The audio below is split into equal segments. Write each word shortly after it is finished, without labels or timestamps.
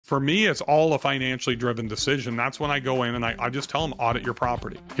For me, it's all a financially driven decision. That's when I go in and I just tell them, audit your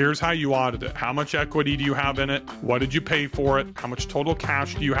property. Here's how you audit it. How much equity do you have in it? What did you pay for it? How much total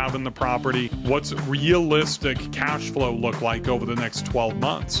cash do you have in the property? What's realistic cash flow look like over the next 12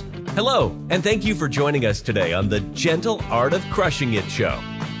 months? Hello, and thank you for joining us today on the Gentle Art of Crushing It show,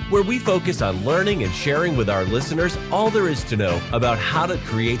 where we focus on learning and sharing with our listeners all there is to know about how to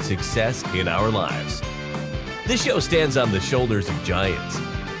create success in our lives. This show stands on the shoulders of giants.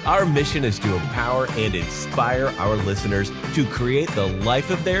 Our mission is to empower and inspire our listeners to create the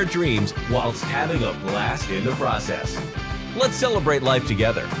life of their dreams whilst having a blast in the process. Let's celebrate life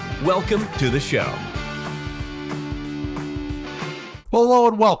together. Welcome to the show. Well, hello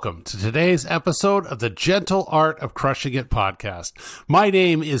and welcome to today's episode of the Gentle Art of Crushing It podcast. My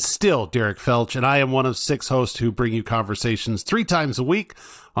name is still Derek Felch, and I am one of 6 hosts who bring you conversations 3 times a week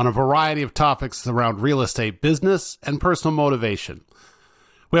on a variety of topics around real estate, business, and personal motivation.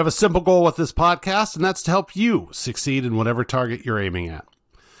 We have a simple goal with this podcast, and that's to help you succeed in whatever target you're aiming at.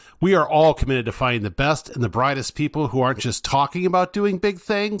 We are all committed to finding the best and the brightest people who aren't just talking about doing big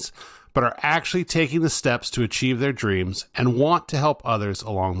things, but are actually taking the steps to achieve their dreams and want to help others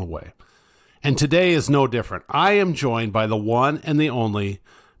along the way. And today is no different. I am joined by the one and the only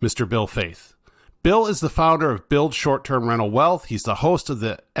Mr. Bill Faeth. Bill is the founder of Build Short-Term Rental Wealth. He's the host of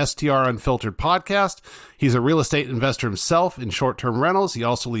the STR Unfiltered podcast. He's a real estate investor himself in short-term rentals. He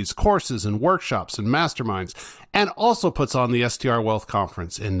also leads courses and workshops and masterminds, and also puts on the STR Wealth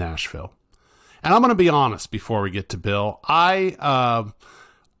Conference in Nashville. And I'm going to be honest before we get to Bill. And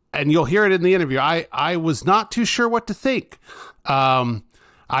you'll hear it in the interview, I was not too sure what to think. I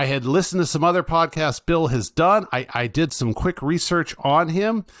had listened to some other podcasts Bill has done. I did some quick research on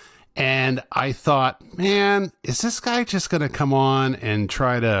him, and I thought, man, is this guy just going to come on and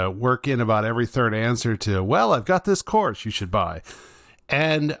try to work in about every third answer to, well, I've got this course you should buy.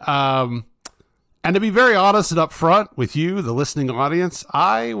 And to be very honest and upfront with you, the listening audience,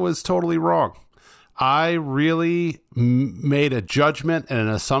 I was totally wrong. I really made a judgment and an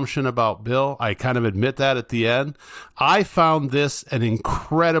assumption about Bill. I kind of admit that at the end. I found this an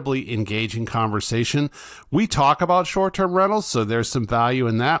incredibly engaging conversation. We talk about short-term rentals, so there's some value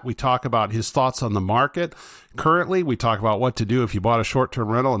in that. We talk about his thoughts on the market. Currently, we talk about what to do if you bought a short-term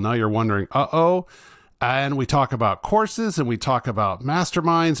rental and now you're wondering, uh-oh. And we talk about courses, and we talk about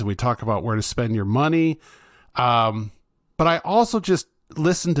masterminds, and we talk about where to spend your money. But I also just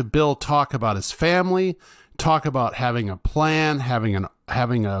listen to Bill talk about his family, talk about having a plan, having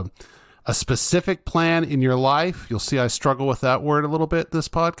a specific plan in your life. You'll see I struggle with that word a little bit this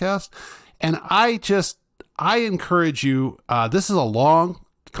podcast. And I encourage you, this is a long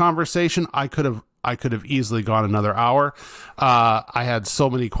conversation. I could have easily gone another hour. I had so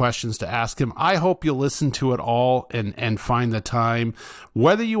many questions to ask him. I hope you'll listen to it all and find the time,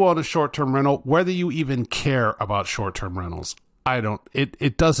 whether you own a short-term rental, whether you even care about short-term rentals.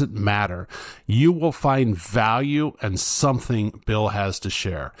 It doesn't matter. You will find value and something Bill has to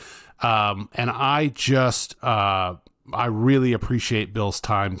share. And I really appreciate Bill's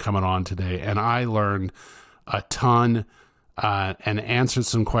time coming on today. And I learned a ton, and answered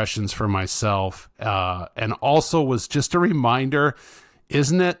some questions for myself. And also was just a reminder,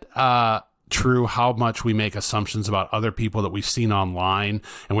 isn't it, true how much we make assumptions about other people that we've seen online,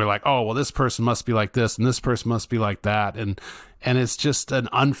 and we're like, oh, well, this person must be like this and this person must be like that, and it's just an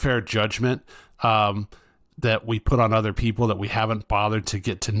unfair judgment that we put on other people that we haven't bothered to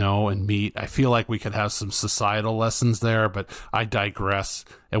get to know and meet. I feel like we could have some societal lessons there, but I digress,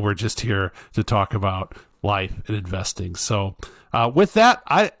 and we're just here to talk about life and investing. So with that,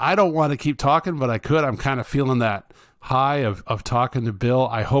 I don't want to keep talking, but I could. I'm kind of feeling that high of talking to Bill.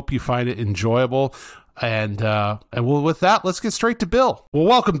 I hope you find it enjoyable. And well, with that, let's get straight to Bill. Well,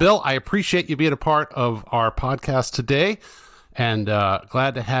 welcome, Bill. I appreciate you being a part of our podcast today, and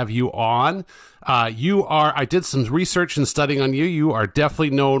glad to have you on. I did some research and studying on you. You are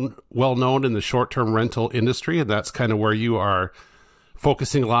definitely well known in the short-term rental industry, and that's kind of where you are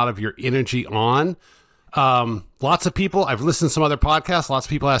focusing a lot of your energy on. Lots of people, I've listened to some other podcasts, lots of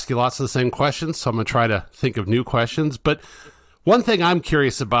people ask you lots of the same questions, so I'm going to try to think of new questions. But one thing I'm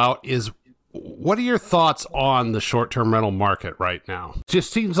curious about is, what are your thoughts on the short-term rental market right now?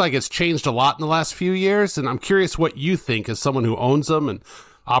 Just seems like it's changed a lot in the last few years, and I'm curious what you think as someone who owns them and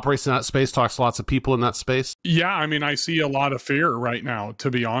operates in that space, talks to lots of people in that space. Yeah, I mean, I see a lot of fear right now, to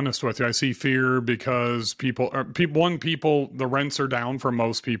be honest with you. I see fear because the rents are down for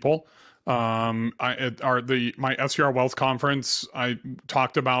most people. My STR Wealth Conference, I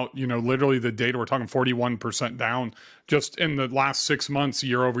talked about, literally the data, we're talking 41% down just in the last 6 months,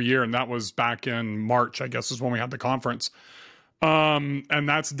 year over year. And that was back in March, I guess, is when we had the conference. And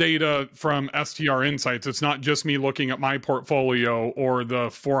that's data from STR Insights. It's not just me looking at my portfolio or the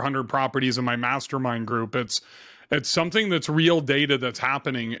 400 properties in my mastermind group. It's something that's real data that's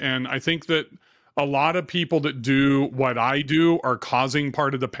happening. And I think that a lot of people that do what I do are causing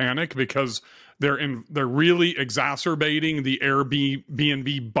part of the panic because they're really exacerbating the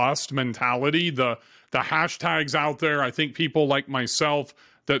Airbnb bust mentality. The hashtags out there, I think people like myself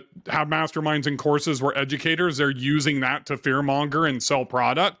that have masterminds and courses where educators, they're using that to fearmonger and sell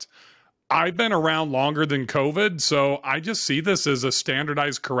product. I've been around longer than COVID, so I just see this as a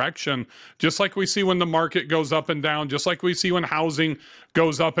standardized correction, just like we see when the market goes up and down, just like we see when housing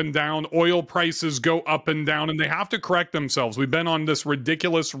goes up and down, oil prices go up and down, and they have to correct themselves. We've been on this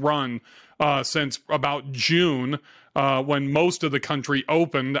ridiculous run since about June, when most of the country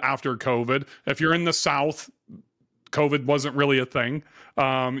opened after COVID. If you're in the South, COVID wasn't really a thing.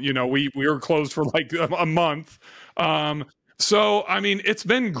 We were closed for like a month. So, I mean, it's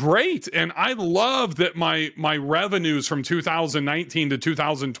been great. And I love that my revenues from 2019 to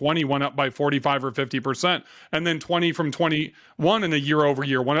 2020 went up by 45 or 50%. And then 20 from 21 in a year over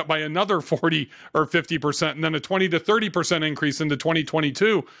year went up by another 40 or 50%. And then a 20 to 30% increase into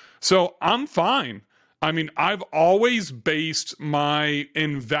 2022. So I'm fine. I mean, I've always based my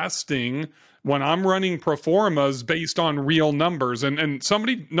investing when I'm running pro formas based on real numbers. And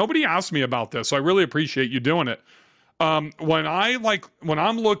nobody asked me about this, so I really appreciate you doing it. When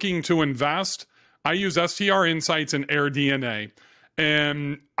I'm looking to invest, I use STR Insights and AirDNA.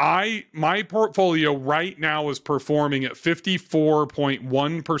 And my portfolio right now is performing at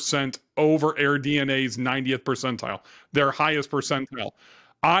 54.1% over AirDNA's 90th percentile, their highest percentile.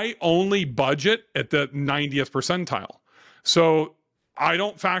 I only budget at the 90th percentile. So I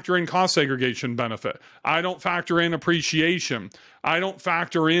don't factor in cost segregation benefit. I don't factor in appreciation. I don't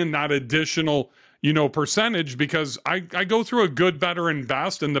factor in that additional, percentage because I go through a good, better, and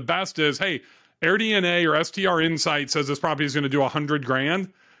best. And the best is, hey, AirDNA or STR Insight says this property is going to do $100,000.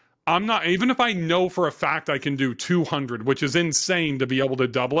 I'm not, even if I know for a fact I can do 200, which is insane to be able to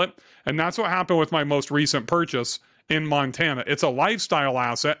double it. And that's what happened with my most recent purchase in Montana. It's a lifestyle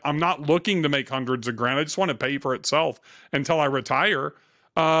asset. I'm not looking to make hundreds of grand. I just want to pay for itself until I retire.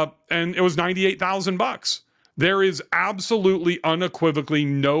 And it was $98,000. There is absolutely unequivocally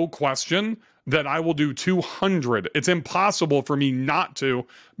no question that I will do 200. It's impossible for me not to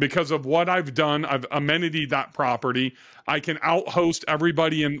because of what I've done. I've amenitied that property. I can out-host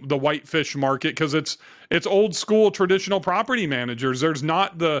everybody in the whitefish market because it's old school traditional property managers. There's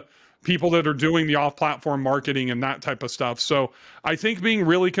not the people that are doing the off-platform marketing and that type of stuff. So I think being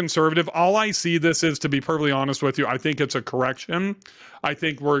really conservative, all I see this is, to be perfectly honest with you, I think it's a correction. I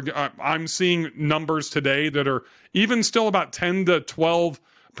think I'm seeing numbers today that are even still about 10 to 12%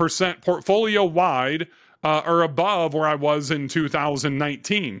 portfolio wide or above where I was in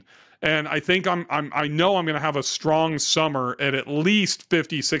 2019. And I think I know I'm going to have a strong summer at least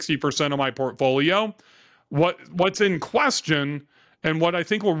 50-60% of my portfolio. What's in question and what I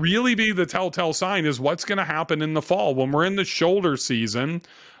think will really be the telltale sign is what's going to happen in the fall when we're in the shoulder season.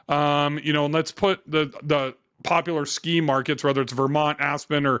 And let's put the popular ski markets, whether it's Vermont,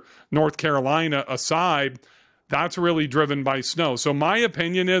 Aspen, or North Carolina aside. That's really driven by snow. So my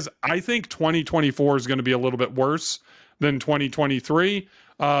opinion is I think 2024 is going to be a little bit worse than 2023.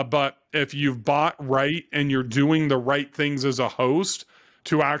 But if you've bought right and you're doing the right things as a host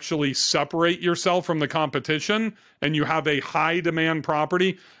to actually separate yourself from the competition and you have a high demand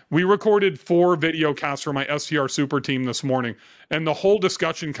property. We recorded 4 video casts for my STR super team this morning. And the whole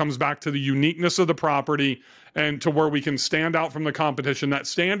discussion comes back to the uniqueness of the property and to where we can stand out from the competition. That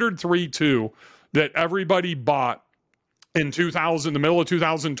standard 3-2 that everybody bought in the middle of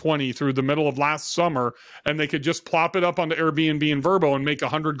 2020 through the middle of last summer, and they could just plop it up onto Airbnb and Vrbo and make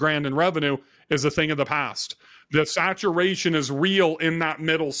 $100,000 in revenue is a thing of the past. The saturation is real in that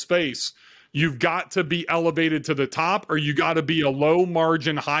middle space. You've got to be elevated to the top, or you got to be a low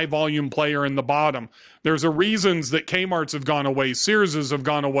margin, high volume player in the bottom. There's a reasons that Kmart's have gone away, Sears's have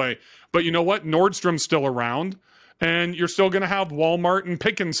gone away, but you know what? Nordstrom's still around. And you're still going to have Walmart and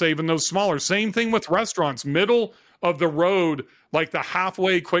Pick and Save and those smaller. Same thing with restaurants, middle of the road, like the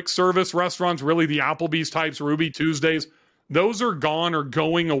halfway quick service restaurants, really the Applebee's types, Ruby Tuesdays. Those are gone or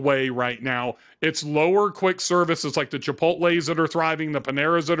going away right now. It's lower quick service. It's like the Chipotle's that are thriving, the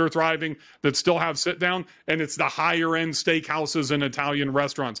Paneras that are thriving, that still have sit down, and it's the higher end steakhouses and Italian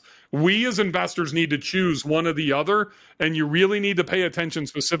restaurants. We as investors need to choose one or the other, and you really need to pay attention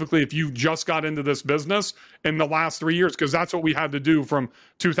specifically if you just got into this business in the last 3 years, because that's what we had to do from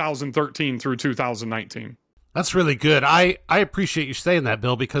 2013 through 2019. That's really good. I appreciate you saying that,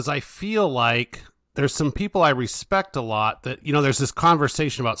 Bill, because I feel like there's some people I respect a lot that, there's this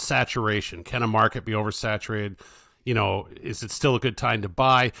conversation about saturation. Can a market be oversaturated? Is it still a good time to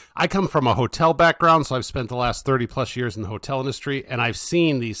buy? I come from a hotel background, so I've spent the last 30 plus years in the hotel industry, and I've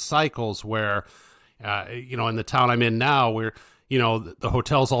seen these cycles where, in the town I'm in now, where, the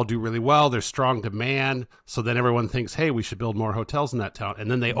hotels all do really well. There's strong demand. So then everyone thinks, hey, we should build more hotels in that town. And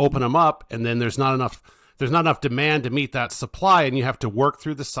then they open them up, and then there's not enough demand to meet that supply, and you have to work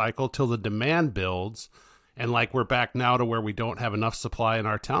through the cycle till the demand builds. And like we're back now to where we don't have enough supply in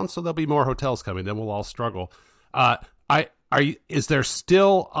our town, so there'll be more hotels coming. Then we'll all struggle. Is there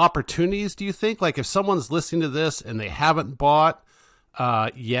still opportunities, do you think? Like if someone's listening to this and they haven't bought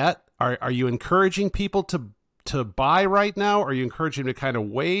yet, are you encouraging people to buy right now? Are you encouraging them to kind of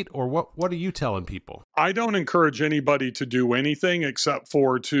wait? Or what are you telling people? I don't encourage anybody to do anything except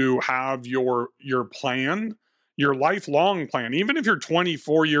for to have your plan, your lifelong plan. Even if you're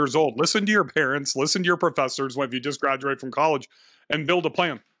 24 years old, listen to your parents, listen to your professors if you just graduated from college, and build a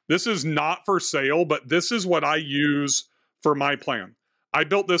plan. This is not for sale, but this is what I use for my plan. I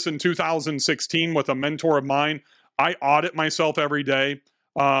built this in 2016 with a mentor of mine. I audit myself every day.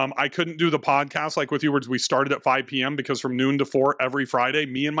 I couldn't do the podcast like with you, where we started at 5 p.m. because from noon to 4 every Friday,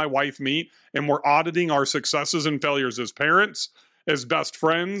 me and my wife meet and we're auditing our successes and failures as parents, as best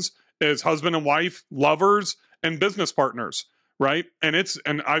friends, as husband and wife, lovers, and business partners, right? And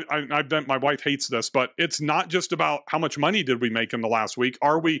I bet my wife hates this, but it's not just about how much money did we make in the last week.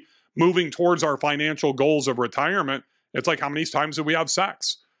 Are we moving towards our financial goals of retirement? It's like, how many times did we have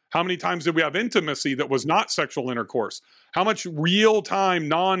sex? How many times did we have intimacy that was not sexual intercourse? How much real-time,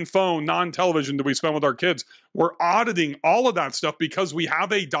 non-phone, non-television did we spend with our kids? We're auditing all of that stuff because we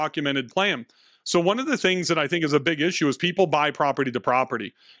have a documented plan. So one of the things that I think is a big issue is people buy property to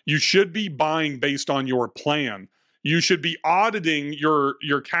property. You should be buying based on your plan. You should be auditing your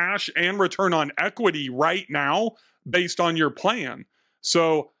cash and return on equity right now based on your plan.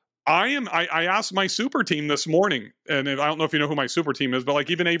 So I asked my super team this morning, and I don't know if you know who my super team is, but like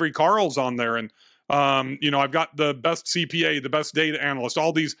even Avery Carl's on there, and I've got the best CPA, the best data analyst,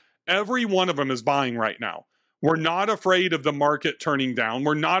 all these, every one of them is buying right now. We're not afraid of the market turning down.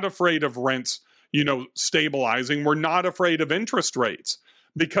 We're not afraid of rents, stabilizing. We're not afraid of interest rates,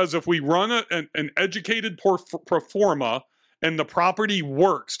 because if we run an educated pro forma and the property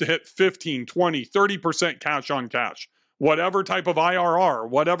works to hit 15, 20, 30% cash on cash, whatever type of IRR,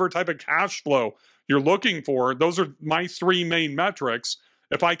 whatever type of cash flow you're looking for, those are my three main metrics.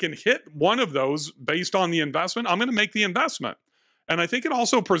 If I can hit one of those based on the investment, I'm going to make the investment. And I think it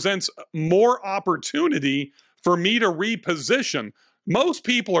also presents more opportunity for me to reposition. Most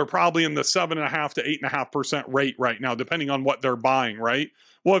people are probably in the 7.5 to 8.5% rate right now, depending on what they're buying, right?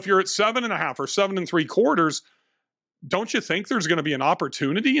 Well, if you're at 7.5 or 7.75, don't you think there's going to be an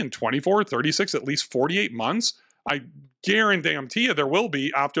opportunity in 24, 36, at least 48 months? I guarantee you there will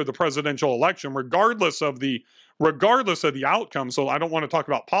be after the presidential election, regardless of the outcome. So I don't want to talk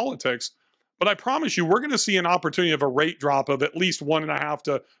about politics, but I promise you, we're going to see an opportunity of a rate drop of at least 1.5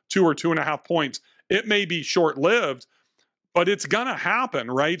 to 2 or 2.5 points. It may be short-lived, but it's going to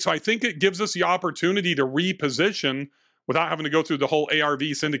happen, right? So I think it gives us the opportunity to reposition without having to go through the whole ARV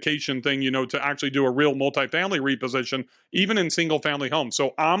syndication thing, to actually do a real multifamily reposition, even in single-family homes.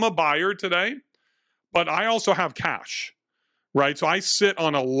 So I'm a buyer today, but I also have cash, right? So I sit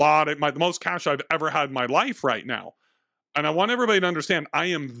on the most cash I've ever had in my life right now. And I want everybody to understand, I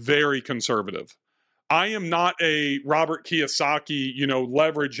am very conservative. I am not a Robert Kiyosaki,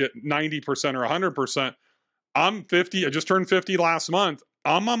 leverage at 90% or 100%. I'm 50. I just turned 50 last month.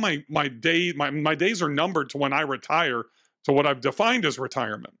 I'm on my days are numbered to when I retire, to what I've defined as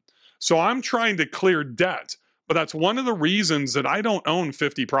retirement. So I'm trying to clear debt, but that's one of the reasons that I don't own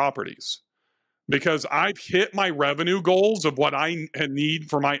 50 properties. Because I've hit my revenue goals of what I need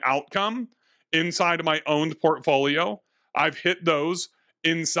for my outcome inside of my owned portfolio. I've hit those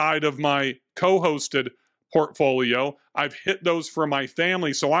inside of my co-hosted portfolio. I've hit those for my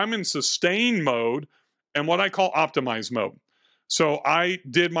family. So I'm in sustain mode and what I call optimize mode. So I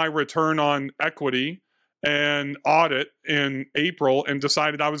did my return on equity and audit in April and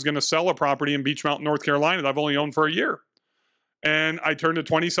decided I was going to sell a property in Beach Mountain, North Carolina that I've only owned for a year. And I turned a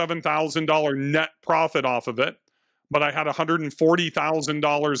 $27,000 net profit off of it, but I had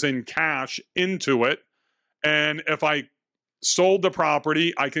 $140,000 in cash into it. And if I sold the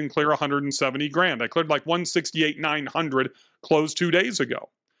property, I can clear $170,000. I cleared like $168,900 closed 2 days ago.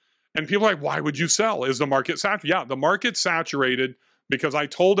 And people are like, why would you sell? Is the market saturated? Yeah, the market's saturated because I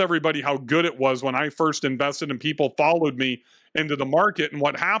told everybody how good it was when I first invested and people followed me into the market. And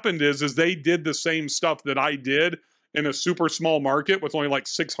what happened is they did the same stuff that I did in a super small market with only like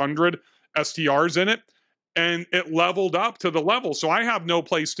 600 STRs in it, and it leveled up to the level. So I have no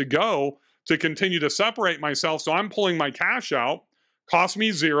place to go to continue to separate myself. So I'm pulling my cash out, cost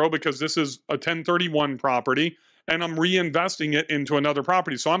me zero because this is a 1031 property, and I'm reinvesting it into another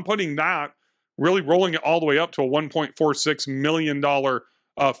property. So I'm putting that, really rolling it all the way up to a $1.46 million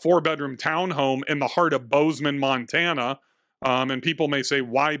 4-bedroom townhome in the heart of Bozeman, Montana. And people may say,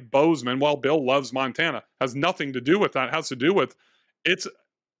 why Bozeman? Well, Bill loves Montana. Has nothing to do with that. It has to do with it's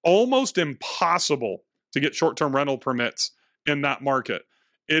almost impossible to get short-term rental permits in that market.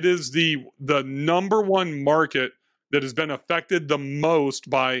 It is the number one market that has been affected the most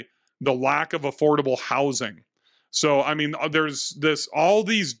by the lack of affordable housing. So, I mean, there's all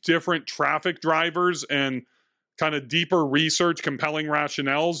these different traffic drivers and kind of deeper research, compelling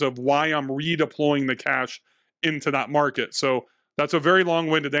rationales of why I'm redeploying the cash into that market. So that's a very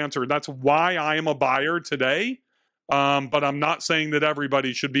long-winded answer. That's why I am a buyer today. But I'm not saying that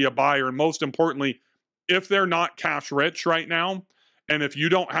everybody should be a buyer. And most importantly, if they're not cash rich right now, and if you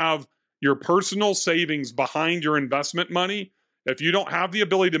don't have your personal savings behind your investment money, if you don't have the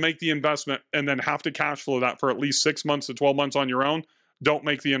ability to make the investment and then have to cash flow that for at least 6 months to 12 months on your own, don't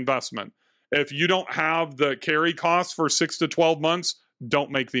make the investment. If you don't have the carry costs for 6 to 12 months, don't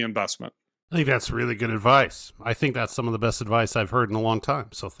make the investment. I think that's really good advice. I think that's some of the best advice I've heard in a long time.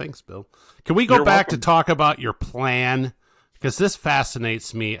 So thanks, Bill. Can we go You're back welcome. to talk about your plan? Because this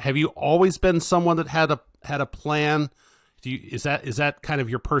fascinates me. Have you always been someone that had a plan? Is that kind of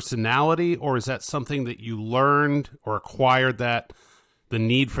your personality, or is that something that you learned or acquired, that the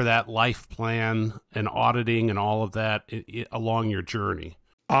need for that life plan and auditing and all of that along your journey?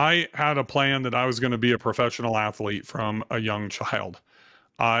 I had a plan that I was going to be a professional athlete from a young child.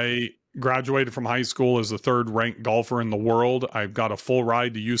 I graduated from high school as the 3rd ranked golfer in the world. I got a full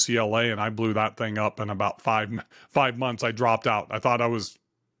ride to UCLA, and I blew that thing up in about five months. I dropped out. I thought I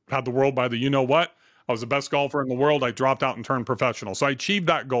had the world by the you-know-what. I was the best golfer in the world. I dropped out and turned professional. So I achieved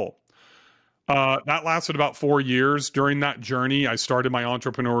that goal. That lasted about 4 years. During that journey, I started my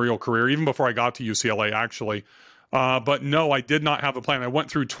entrepreneurial career, even before I got to UCLA, actually. But no, I did not have a plan. I went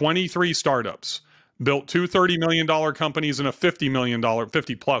through 23 startups, built 2 $30 million companies and a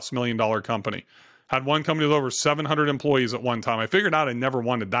 $50+ million company. Had one company with over 700 employees at one time. I figured out I never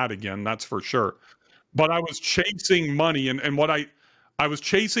wanted that again, that's for sure. But I was chasing money, and what I was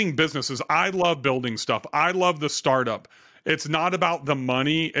chasing businesses. I love building stuff. I love the startup. It's not about the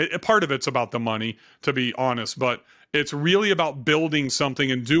money. Part of it's about the money, to be honest, but it's really about building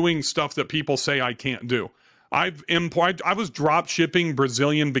something and doing stuff that people say I can't do. I was drop shipping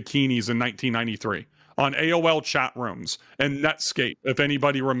Brazilian bikinis in 1993 on AOL chat rooms and Netscape, if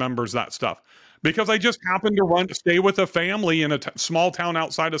anybody remembers that stuff. Because I just happened to stay with a family in a small town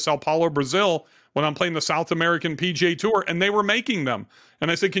outside of Sao Paulo, Brazil, when I'm playing the South American PGA Tour, and they were making them. And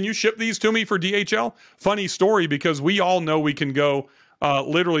I said, can you ship these to me for DHL? Funny story, because we all know we can go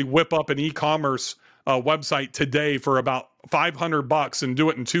literally whip up an e-commerce website today for about $500 and do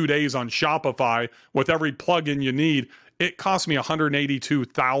it in 2 days on Shopify with every plugin you need. It cost me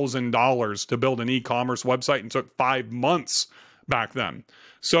 $182,000 to build an e-commerce website and took 5 months back then.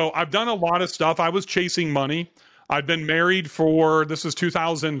 So I've done a lot of stuff. I was chasing money. I've been married this is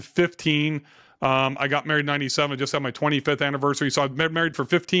 2015. I got married in 97, just had my 25th anniversary. So I've been married for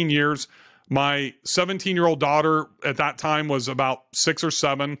 15 years. My 17-year-old daughter at that time was about 6 or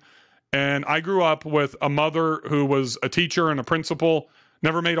 7. And I grew up with a mother who was a teacher and a principal,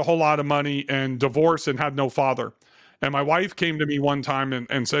 never made a whole lot of money, and divorced and had no father. And my wife came to me one time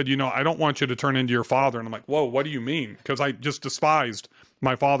and said, I don't want you to turn into your father. And I'm like, whoa, what do you mean? Because I just despised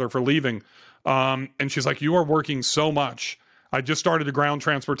my father for leaving. And she's like, you are working so much. I just started a ground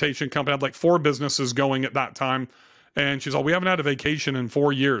transportation company. I had like 4 businesses going at that time. And she's like, we haven't had a vacation in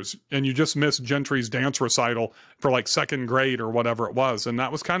 4 years. And you just missed Gentry's dance recital for like 2nd grade or whatever it was. And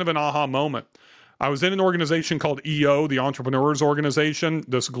that was kind of an aha moment. I was in an organization called EO, the Entrepreneurs Organization,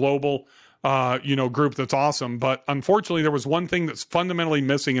 this global group that's awesome. But unfortunately, there was one thing that's fundamentally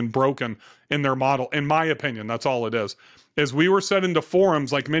missing and broken in their model, in my opinion. That's all it is we were set into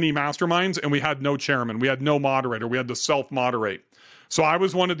forums like mini masterminds, and we had no chairman. We had no moderator. We had to self-moderate. So I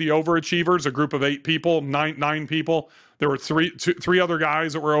was one of the overachievers, a group of 8 people, nine people. There were three other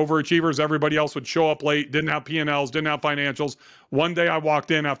guys that were overachievers. Everybody else would show up late, didn't have P&Ls, didn't have financials. One day I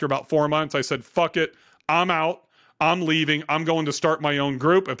walked in after about 4 months. I said, fuck it. I'm out. I'm leaving. I'm going to start my own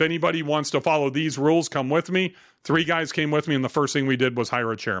group. If anybody wants to follow these rules, come with me. 3 guys came with me, and the first thing we did was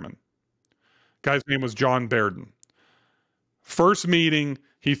hire a chairman. Guy's name was John Bairden. First meeting,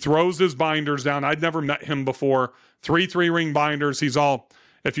 he throws his binders down. I'd never met him before. 3 3-ring binders. He's all,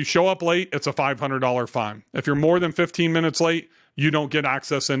 if you show up late, it's a $500 fine. If you're more than 15 minutes late, you don't get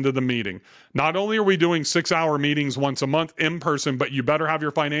access into the meeting. Not only are we doing 6-hour meetings once a month in person, but you better have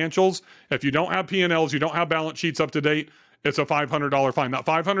your financials. If you don't have P&Ls, you don't have balance sheets up to date, it's a $500 fine. That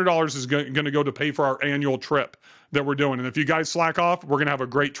 $500 is going to go to pay for our annual trip that we're doing. And if you guys slack off, we're going to have a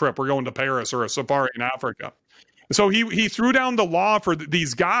great trip. We're going to Paris or a safari in Africa. So he threw down the law for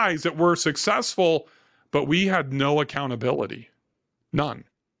these guys that were successful, but we had no accountability. None.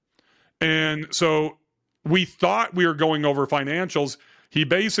 And so we thought we were going over financials. He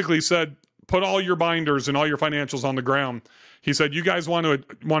basically said, put all your binders and all your financials on the ground. He said, you guys want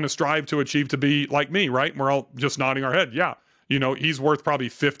to strive to achieve to be like me, right? And we're all just nodding our head. Yeah. You know, he's worth probably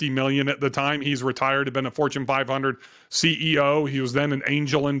 50 million at the time. He's retired, had been a Fortune 500 CEO. He was then an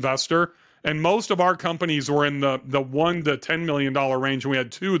angel investor. And most of our companies were in the $1 to $10 million range. And we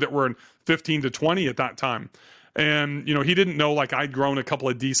had two that were in 15 to 20 at that time. And, you know, he didn't know, like, I'd grown a couple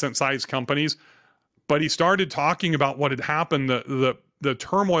of decent sized companies, but he started talking about what had happened, the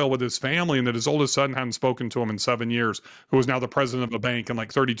turmoil with his family, and that his oldest son hadn't spoken to him in 7 years, who was now the president of a bank and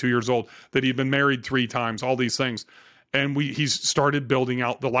like 32 years old, that he'd been married 3 times, all these things. And he's started building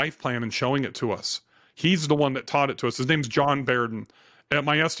out the life plan and showing it to us. He's the one that taught it to us. His name's John Bairden. At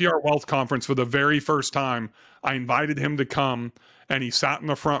my SDR Wealth Conference for the very first time, I invited him to come, and he sat in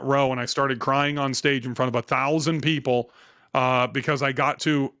the front row, and I started crying on stage in front of 1,000 people because I got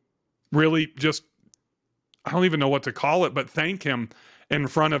to really just, I don't even know what to call it, but thank him in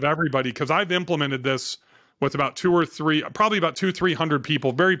front of everybody, because I've implemented this with about 300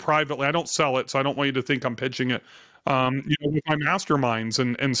 people very privately. I don't sell it, so I don't want you to think I'm pitching it, with my masterminds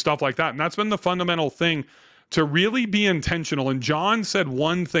and stuff like that. And that's been the fundamental thing, to really be intentional. And John said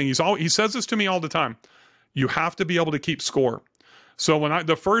one thing. He says this to me all the time. You have to be able to keep score. So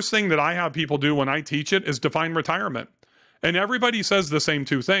the first thing that I have people do when I teach it is define retirement. And everybody says the same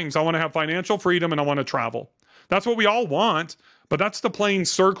 2 things. I want to have financial freedom and I want to travel. That's what we all want, but that's the plane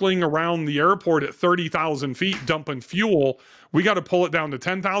circling around the airport at 30,000 feet, dumping fuel. We got to pull it down to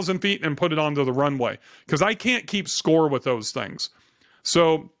 10,000 feet and put it onto the runway, because I can't keep score with those things.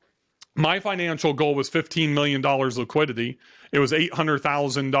 So my financial goal was $15 million liquidity. It was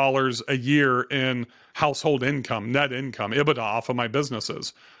 $800,000 a year in household income, net income, EBITDA off of my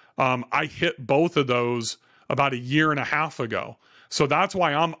businesses. I hit both of those about 1.5 years ago. So that's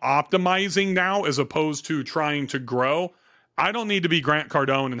why I'm optimizing now as opposed to trying to grow. I don't need to be Grant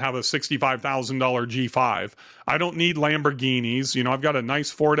Cardone and have a $65,000 G5. I don't need Lamborghinis. You know, I've got a nice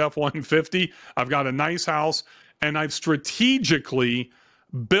Ford F-150. I've got a nice house, and I've strategically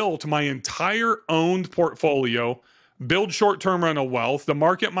built my entire owned portfolio, build short-term rental wealth, the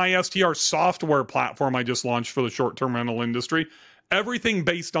Market My STR software platform I just launched for the short-term rental industry, everything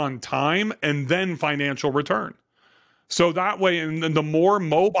based on time and then financial return. So that way, and the more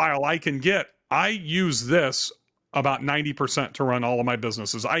mobile I can get, I use this about 90% to run all of my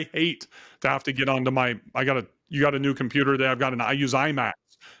businesses. I hate to have to get onto you got a new computer today. I use iMacs,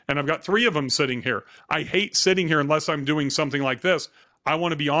 and I've got 3 of them sitting here. I hate sitting here unless I'm doing something like this. I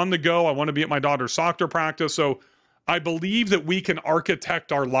want to be on the go. I want to be at my daughter's soccer practice. So I believe that we can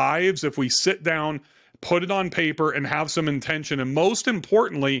architect our lives if we sit down, put it on paper, and have some intention. And most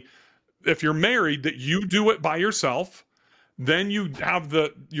importantly, if you're married, that you do it by yourself, then you have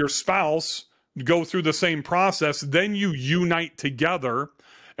your spouse go through the same process, then you unite together.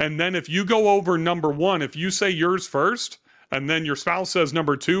 And then if you go over number 1, if you say yours first, and then your spouse says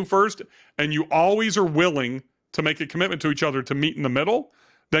number 2 first, and you always are willing to make a commitment to each other to meet in the middle,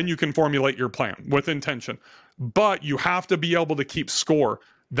 then you can formulate your plan with intention. But you have to be able to keep score.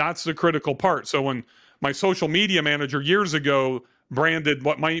 That's the critical part. So when my social media manager years ago branded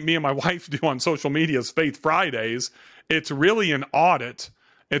what me and my wife do on social media as Faith Fridays, it's really an audit.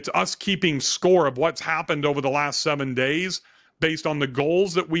 It's us keeping score of what's happened over the last 7 days based on the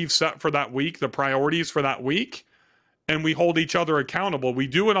goals that we've set for that week, the priorities for that week, and we hold each other accountable. We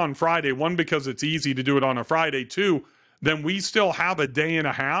do it on Friday, 1, because it's easy to do it on a Friday, 2, then we still have 1.5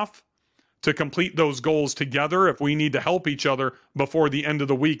 days to complete those goals together if we need to help each other before the end of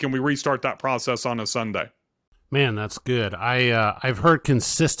the week, and we restart that process on a Sunday. Man, that's good. I've heard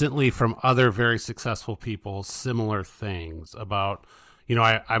consistently from other very successful people similar things about, you know,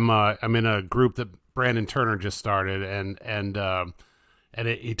 I'm in a group that Brandon Turner just started, and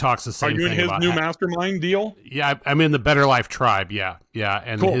he talks the same thing. Are you in his new mastermind deal? Yeah, I'm in the Better Life Tribe. Yeah,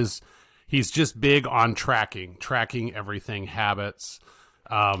 and cool. He's just big on tracking everything, habits,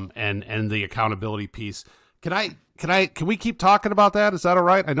 and the accountability piece. Can we keep talking about that? Is that all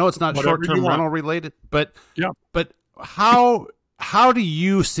right? I know it's not short-term rental related, but yeah. But how do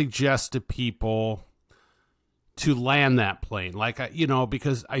you suggest to people to land that plane? Like,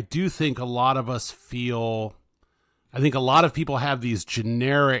 because I do think a lot of us feel I think a lot of people have these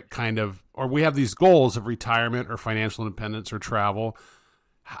generic kind of, or we have these goals of retirement or financial independence or travel.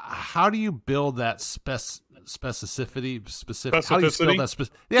 How do you build that specificity? How do you spell that?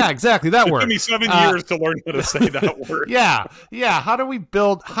 Yeah, exactly. That word. It took me 7 years to learn how to say that word. Yeah. How do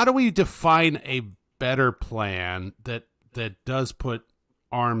we define a better plan that does put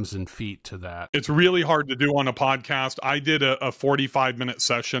arms and feet to that? It's really hard to do on a podcast. I did a 45-minute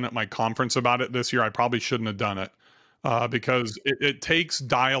session at my conference about it this year. I probably shouldn't have done it because it takes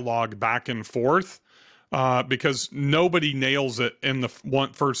dialogue back and forth because nobody nails it in the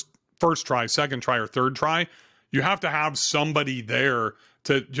first try, second try, or third try. You have to have somebody there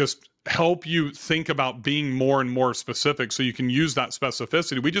to just help you think about being more and more specific so you can use that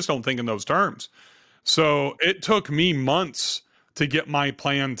specificity. We just don't think in those terms. So it took me months to get my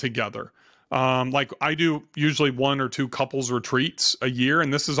plan together. Like I do usually 1 or 2 couples retreats a year,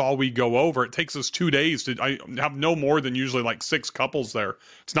 and this is all we go over. It takes us 2 days I have no more than usually like 6 couples there.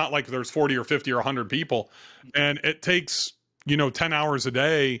 It's not like there's 40 or 50 or 100 people. And it takes, 10 hours a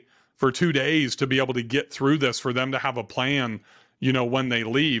day for 2 days to be able to get through this for them to have a plan, when they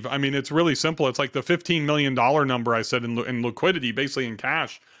leave. I mean, it's really simple. It's like the $15 million number I said in liquidity, basically in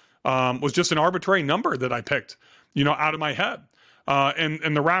cash, was just an arbitrary number that I picked, out of my head.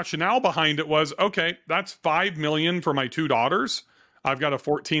 And the rationale behind it was, okay, that's $5 million for my 2 daughters. I've got a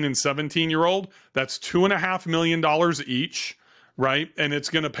 14 and 17-year-old. That's $2.5 million each, right? And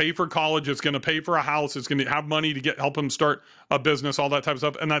it's going to pay for college. It's going to pay for a house. It's going to have money to help them start a business, all that type of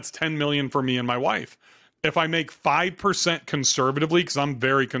stuff. And that's $10 million for me and my wife. If I make 5% conservatively, because I'm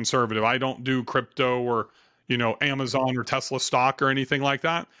very conservative, I don't do crypto or, Amazon or Tesla stock or anything like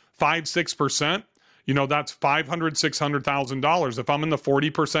that. 5-6%. That's $500,000, $600,000. If I'm in the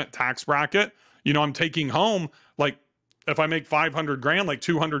 40% tax bracket, I'm taking home, like, if I make 500 grand, like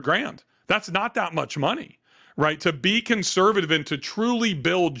 200 grand. That's not that much money, right? To be conservative and to truly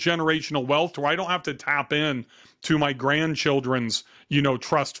build generational wealth where I don't have to tap in to my grandchildren's,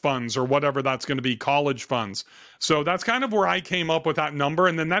 trust funds or whatever that's going to be, college funds. So that's kind of where I came up with that number.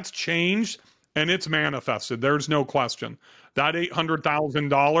 And then that's changed and it's manifested. There's no question. That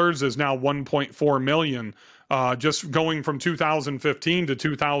 $800,000 is now $1.4 million, just going from 2015 to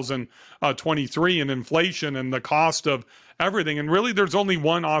 2023 and inflation and the cost of everything. And really, there's only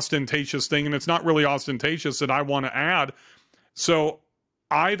one ostentatious thing, and it's not really ostentatious, that I want to add. So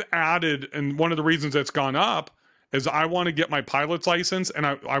I've added, and one of the reasons it's gone up is I want to get my pilot's license, and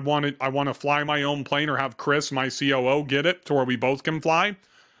I want to fly my own plane or have Chris, my COO, get it to where we both can fly.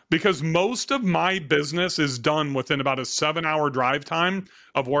 Because most of my business is done within about a 7-hour drive time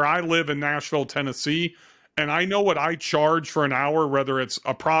of where I live in Nashville, Tennessee. And I know what I charge for an hour, whether it's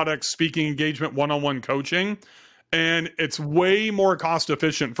a product, speaking engagement, one-on-one coaching. And it's way more cost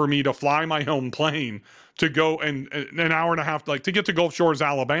efficient for me to fly my own plane to go and an hour and a half, like to get to Gulf Shores,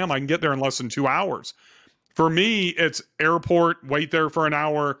 Alabama. I can get there in less than 2 hours. For me, it's airport, wait there for an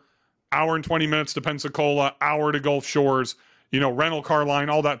hour and 20 minutes to Pensacola, hour to Gulf Shores, rental car line,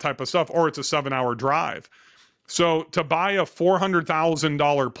 all that type of stuff, or it's a 7-hour drive. So to buy a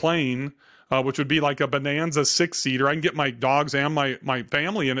 $400,000 plane, which would be like a Bonanza 6-seater, I can get my dogs and my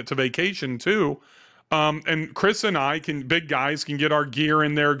family in it to vacation too. And Chris and I big guys can get our gear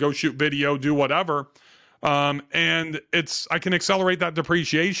in there, go shoot video, do whatever. And I can accelerate that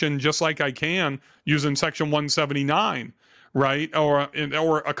depreciation just like I can using Section 179, right? Or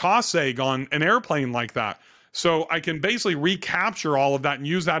a cost seg on an airplane like that. So I can basically recapture all of that and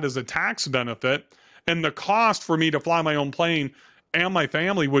use that as a tax benefit. And the cost for me to fly my own plane and my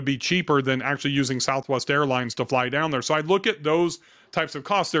family would be cheaper than actually using Southwest Airlines to fly down there. So I look at those types of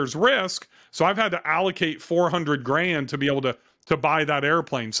costs. There's risk. So I've had to allocate 400 grand to be able to buy that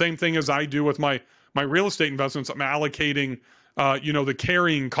airplane. Same thing as I do with my real estate investments. I'm allocating, the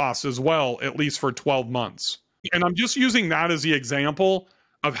carrying costs as well, at least for 12 months. And I'm just using that as the example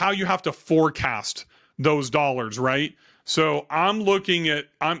of how you have to forecast those dollars, right? So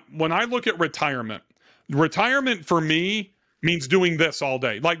when I look at retirement for me means doing this all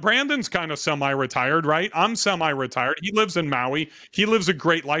day. Like Brandon's kind of semi-retired, right? I'm semi-retired. He lives in Maui. He lives a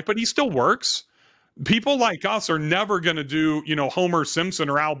great life, but he still works. People like us are never going to do, Homer Simpson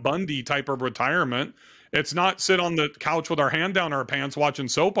or Al Bundy type of retirement. It's not sit on the couch with our hand down our pants watching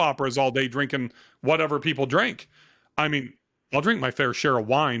soap operas all day, drinking whatever people drink. I mean, I'll drink my fair share of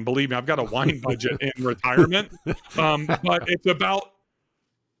wine. Believe me, I've got a wine budget in retirement. But it's about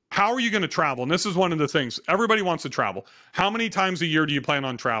how are you going to travel? And this is one of the things. Everybody wants to travel. How many times a year do you plan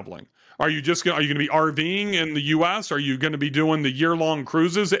on traveling? Are you going to be RVing in the U.S.? Are you going to be doing the year-long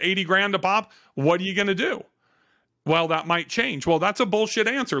cruises at 80 grand a pop? What are you going to do? Well, that might change. Well, that's a bullshit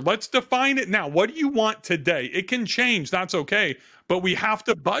answer. Let's define it now. What do you want today? It can change. That's okay. But we have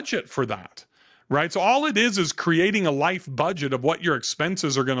to budget for that, right? So all it is creating a life budget of what your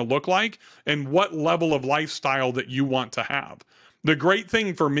expenses are going to look like and what level of lifestyle that you want to have. The great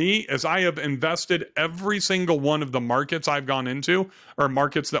thing for me is I have invested every single one of the markets I've gone into are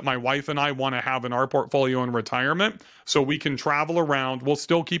markets that my wife and I want to have in our portfolio in retirement so we can travel around. We'll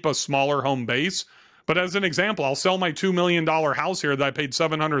still keep a smaller home base. But as an example, I'll sell my $2 million house here that I paid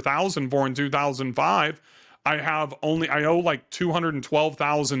 $700,000 for in 2005. I owe like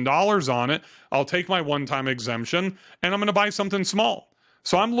 $212,000 on it. I'll take my one-time exemption and I'm going to buy something small.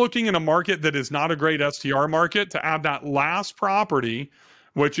 So I'm looking in a market that is not a great STR market to add that last property,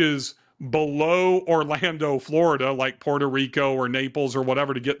 which is below Orlando, Florida, like Puerto Rico or Naples or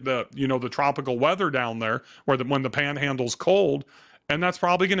whatever, to get the tropical weather down there when the panhandle's cold. And that's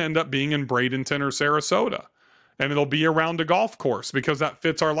probably going to end up being in Bradenton or Sarasota. And it'll be around a golf course because that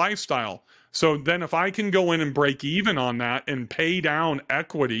fits our lifestyle. So then if I can go in and break even on that and pay down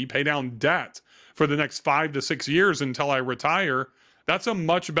equity, pay down debt for the next 5 to 6 years until I retire, that's a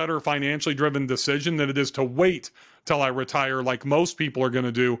much better financially driven decision than it is to wait till I retire like most people are going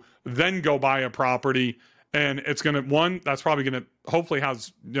to do, then go buy a property. And it's going to, that's probably going to hopefully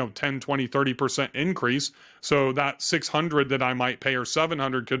has, 10, 20, 30% increase. So that 600 that I might pay or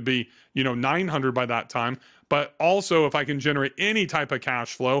 700 could be, 900 by that time. But also if I can generate any type of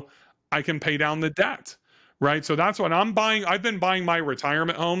cash flow, I can pay down the debt, right? So that's what I'm buying. I've been buying my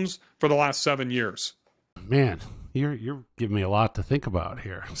retirement homes for the last 7 years. Man, you're giving me a lot to think about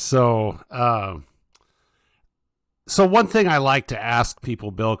here. So, so one thing I like to ask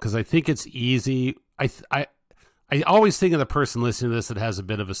people, Bill, because I think it's easy. I always think of the person listening to this that has a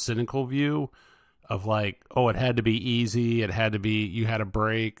bit of a cynical view of like, oh, it had to be easy. It had to be, you had a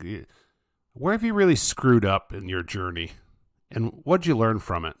break. Where have you really screwed up in your journey? And what'd you learn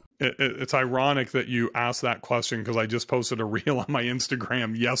from it? It's ironic that you asked that question because I just posted a reel on my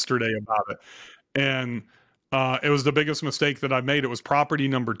Instagram yesterday about it. And it was the biggest mistake that I've made. It was property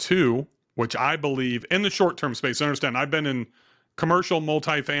number 2, which I believe in the short-term space. Understand, I've been in commercial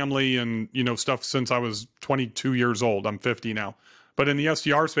multifamily and, stuff since I was 22 years old. I'm 50 now. But in the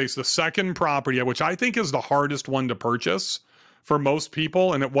STR space, the second property, which I think is the hardest one to purchase for most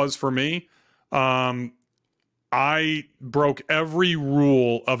people, and it was for me, I broke every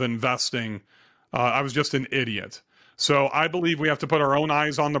rule of investing. I was just an idiot. So I believe we have to put our own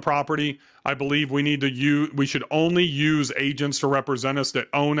eyes on the property. I believe we should only use agents to represent us that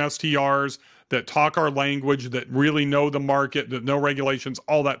own STRs, that talk our language, that really know the market, that know regulations,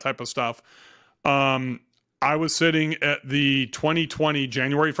 all that type of stuff. I was sitting at the 2020,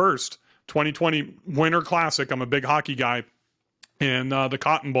 January 1st, 2020 Winter Classic. I'm a big hockey guy. And the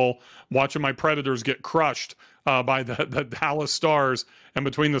Cotton Bowl, watching my Predators get crushed by the Dallas Stars. And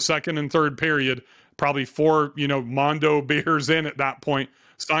between the second and third period, probably 4, Mondo beers in at that point,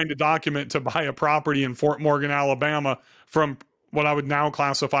 signed a document to buy a property in Fort Morgan, Alabama from what I would now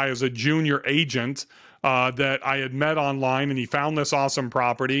classify as a junior agent that I had met online. And he found this awesome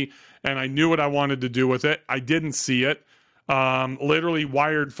property and I knew what I wanted to do with it. I didn't see it. Literally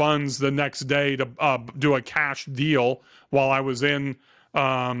wired funds the next day to do a cash deal while I was in,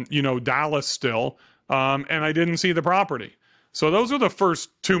 Dallas still. And I didn't see the property. So those are the first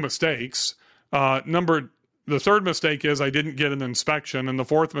 2 mistakes. The third mistake is I didn't get an inspection. And the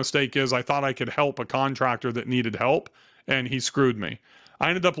fourth mistake is I thought I could help a contractor that needed help and he screwed me. I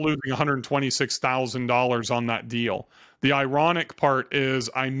ended up losing $126,000 on that deal. The ironic part is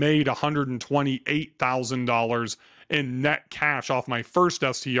I made $128,000 in net cash off my first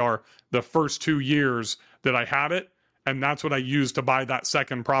STR the first 2 years that I had it. And that's what I used to buy that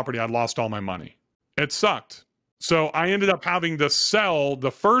second property. I lost all my money. It sucked. So I ended up having to sell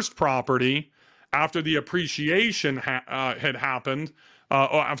the first property after the appreciation had happened,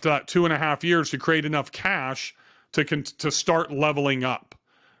 after that 2.5 years, to create enough cash to start leveling up.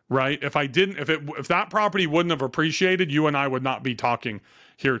 Right? If that property wouldn't have appreciated, you and I would not be talking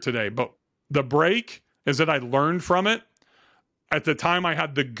here today. But the break is that I learned from it. At the time, I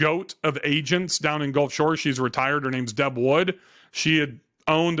had the GOAT of agents down in Gulf Shores. She's retired. Her name's Deb Wood. She had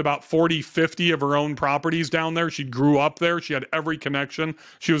owned about 40, 50 of her own properties down there. She grew up there. She had every connection.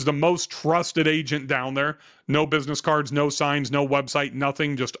 She was the most trusted agent down there. No business cards, no signs, no website,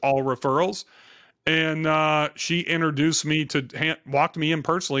 nothing, just all referrals. And she introduced me walked me in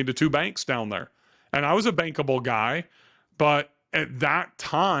personally to 2 banks down there. And I was a bankable guy, but at that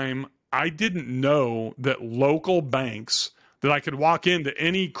time, I didn't know that local banks, that I could walk into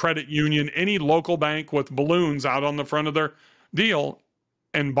any credit union, any local bank with balloons out on the front of their deal,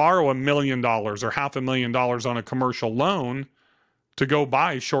 and borrow $1 million or $500,000 on a commercial loan to go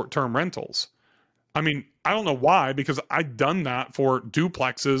buy short-term rentals. I mean, I don't know why, because I'd done that for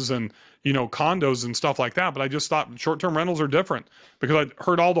duplexes and, condos and stuff like that. But I just thought short-term rentals are different because I'd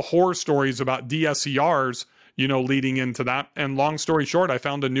heard all the horror stories about DSCRs, leading into that. And long story short, I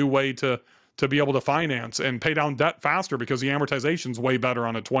found a new way to be able to finance and pay down debt faster because the amortization's way better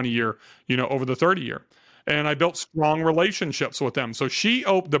on a 20-year, over the 30-year. And I built strong relationships with them. So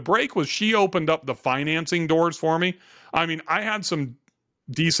the break was she opened up the financing doors for me. I mean, I had some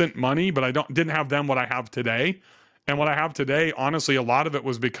decent money, but I didn't have what I have today. And what I have today, honestly, a lot of it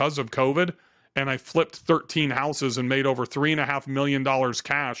was because of COVID. And I flipped 13 houses and made over $3.5 million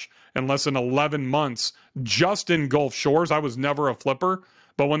cash in less than 11 months just in Gulf Shores. I was never a flipper.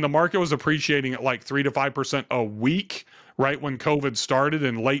 But when the market was appreciating at like 3 to 5% a week, right when COVID started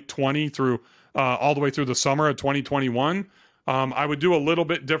in late 20 through all the way through the summer of 2021, I would do a little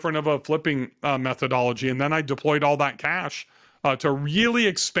bit different of a flipping methodology. And then I deployed all that cash to really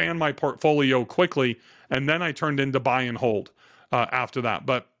expand my portfolio quickly. And then I turned into buy and hold after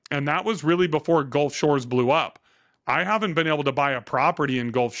that. And that was really before Gulf Shores blew up. I haven't been able to buy a property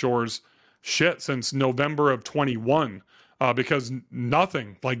in Gulf Shores since November of 21 because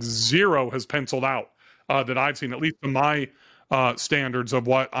nothing, like zero, has penciled out that I've seen, at least in my standards of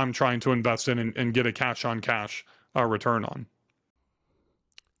what I'm trying to invest in and get a cash on cash return on.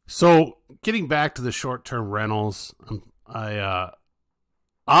 So getting back to the short-term rentals,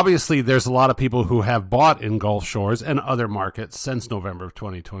 obviously there's a lot of people who have bought in Gulf Shores and other markets since November of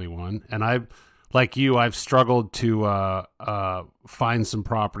 2021. And I've struggled to find some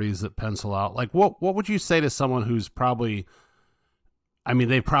properties that pencil out. Like what would you say to someone who's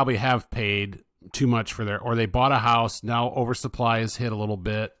they probably have paid too much or they bought a house, now oversupply has hit a little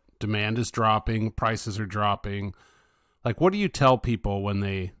bit, demand is dropping, prices are dropping. Like, what do you tell people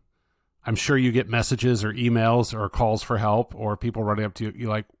when I'm sure you get messages or emails or calls for help or people running up to you, you're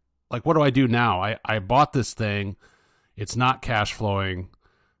like, what do I do now? I bought this thing. It's not cash flowing.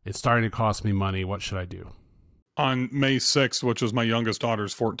 It's starting to cost me money. What should I do? On May 6th, which was my youngest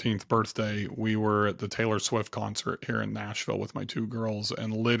daughter's 14th birthday, we were at the Taylor Swift concert here in Nashville with my two girls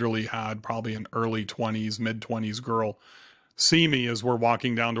and literally had probably an early 20s, mid 20s girl see me as we're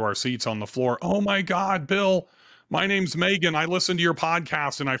walking down to our seats on the floor. Oh my God, Bill, my name's Megan. I listen to your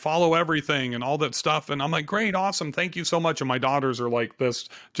podcast and I follow everything and all that stuff. And I'm like, great, awesome. Thank you so much. And my daughters are like this,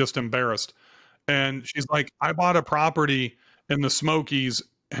 just embarrassed. And she's like, I bought a property in the Smokies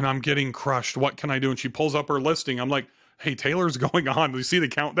and I'm getting crushed. What can I do? And she pulls up her listing. I'm like, hey, Taylor's going on. We see the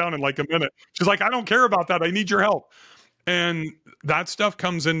countdown in like a minute. She's like, I don't care about that. I need your help. And that stuff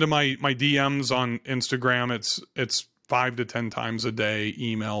comes into my DMs on Instagram. It's 5 to 10 times a day,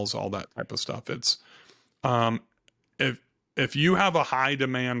 emails, all that type of stuff. It's, if you have a high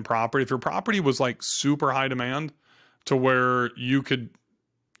demand property, if your property was like super high demand to where you could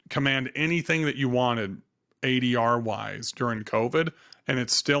command anything that you wanted ADR wise during COVID, and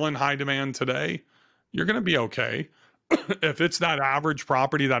it's still in high demand today, you're going to be okay. If it's that average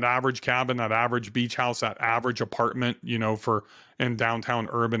property, that average cabin, that average beach house, that average apartment, in downtown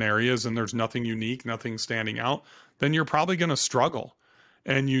urban areas, and there's nothing unique, nothing standing out, then you're probably going to struggle.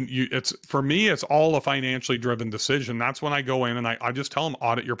 And it's, for me, it's all a financially driven decision. That's when I go in and I just tell them,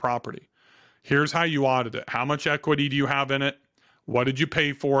 audit your property. Here's how you audit it. How much equity do you have in it? What did you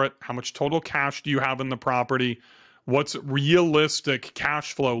pay for it? How much total cash do you have in the property? What's realistic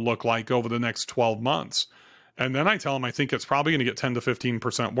cash flow look like over the next 12 months? And then I tell them, I think it's probably going to get 10 to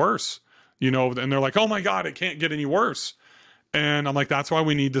 15% worse, and they're like, oh my God, it can't get any worse. And I'm like, that's why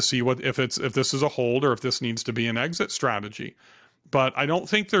we need to see if this is a hold or if this needs to be an exit strategy. But I don't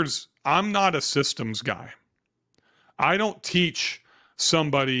think I'm not a systems guy. I don't teach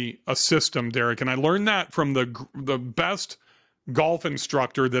somebody a system, Derek. And I learned that from the best golf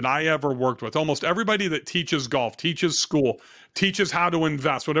instructor that I ever worked with. Almost everybody that teaches golf, teaches school, teaches how to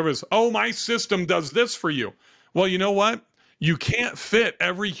invest, whatever it is. Oh, my system does this for you. Well, you know what? You can't fit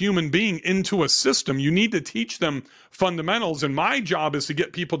every human being into a system. You need to teach them fundamentals. And my job is to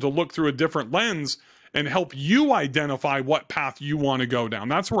get people to look through a different lens and help you identify what path you want to go down.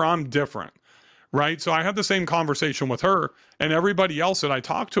 That's where I'm different, right? So I had the same conversation with her and everybody else that I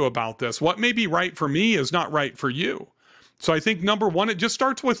talked to about this. What may be right for me is not right for you. So I think number one, it just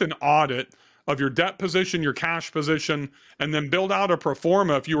starts with an audit of your debt position, your cash position, and then build out a pro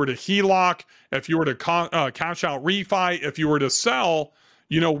forma. If you were to HELOC, if you were to cash out refi, if you were to sell,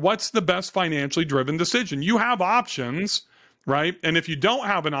 what's the best financially driven decision? You have options. right? And if you don't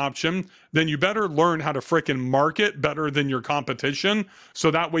have an option, then you better learn how to frickin' market better than your competition, so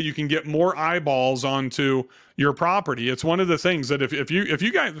that way you can get more eyeballs onto your property. It's one of the things that if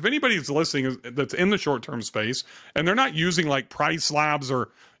you guys, if anybody's listening that's in the short-term space and they're not using like Price Labs or,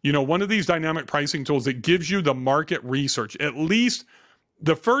 you know, one of these dynamic pricing tools that gives you the market research, at least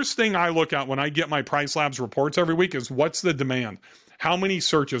the first thing I look at when I get my Price Labs reports every week is what's the demand? How many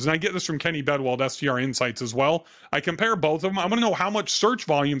searches? And I get this from Kenny Bedwell at STR Insights as well. I compare both of them. I want to know how much search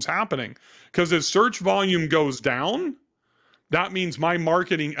volume's happening, because as search volume goes down, that means my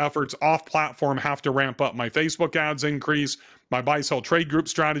marketing efforts off platform have to ramp up. My Facebook ads increase, my buy sell trade group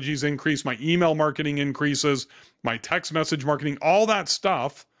strategies increase, my email marketing increases, my text message marketing, all that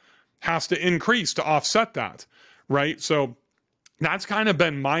stuff has to increase to offset that, right? So that's kind of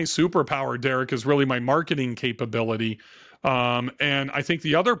been my superpower, Derek, is really my marketing capability. And I think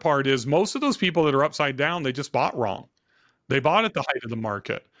the other part is most of those people that are upside down, they just bought wrong. They bought at the height of the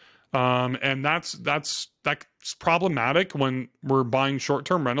market. And that's problematic when we're buying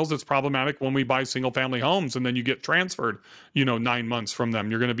short-term rentals. It's problematic when we buy single-family homes and then you get transferred, 9 months from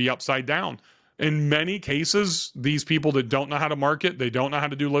them. You're going to be upside down. In many cases, these people that don't know how to market, they don't know how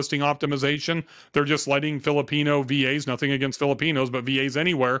to do listing optimization. They're just letting Filipino VAs, nothing against Filipinos, but VAs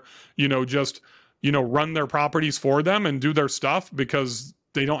anywhere, run their properties for them and do their stuff because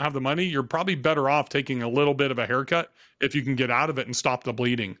they don't have the money. You're probably better off taking a little bit of a haircut if you can get out of it and stop the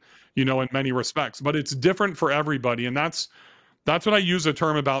bleeding, in many respects. But it's different for everybody. And that's what I use a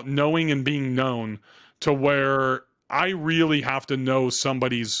term about knowing and being known, to where I really have to know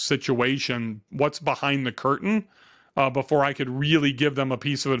somebody's situation, what's behind the curtain, before I could really give them a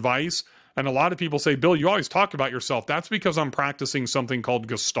piece of advice. And a lot of people say, Bill, you always talk about yourself. That's because I'm practicing something called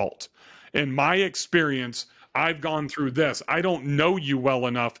Gestalt. In my experience, I've gone through this. I don't know you well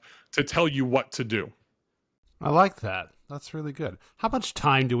enough to tell you what to do. I like that. That's really good. How much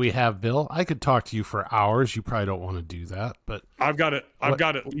time do we have, Bill? I could talk to you for hours. You probably don't want to do that, but I've got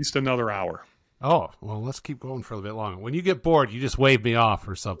at least another hour. Oh, well, let's keep going for a little bit longer. When you get bored, you just wave me off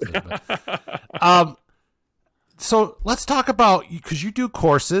or something. But, so let's talk about, because you do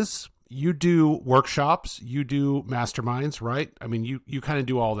courses, you do workshops, you do masterminds, right? I mean, you kind of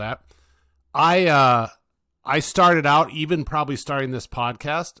do all that. I started out, even probably starting this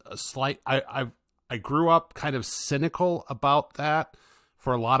podcast, I grew up kind of cynical about that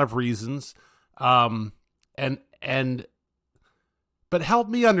for a lot of reasons. But help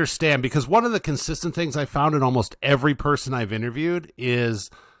me understand, because one of the consistent things I found in almost every person I've interviewed is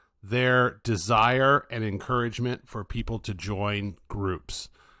their desire and encouragement for people to join groups.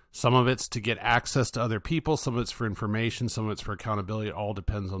 Some of it's to get access to other people. Some of it's for information. Some of it's for accountability. It all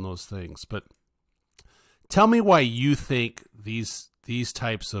depends on those things. But tell me why you think these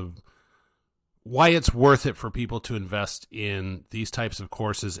types of, why it's worth it for people to invest in these types of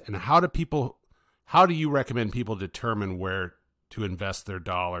courses, and how do you recommend people determine where to invest their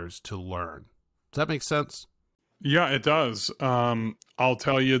dollars to learn? Does that make sense? Yeah, it does. I'll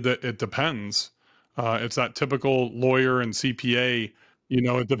tell you that it depends. It's that typical lawyer and CPA,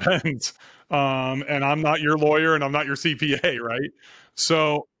 it depends. And I'm not your lawyer and I'm not your CPA, right?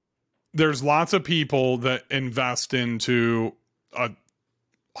 So there's lots of people that invest into a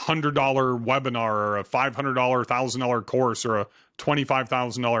 $100 webinar or a $500, $1,000 course or a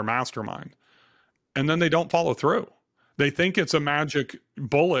 $25,000 mastermind. And then they don't follow through. They think it's a magic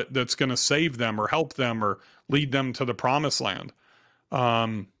bullet that's going to save them or help them or lead them to the promised land.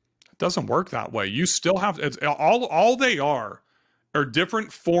 It doesn't work that way. You still have, it's all they are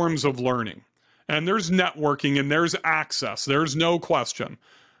different forms of learning. And there's networking and there's access. There's no question.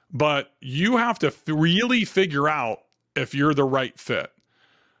 But you have to really figure out if you're the right fit.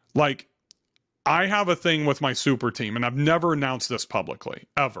 Like, I have a thing with my super team, and I've never announced this publicly,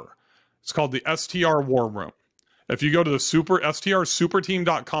 ever. It's called the STR War Room. If you go to the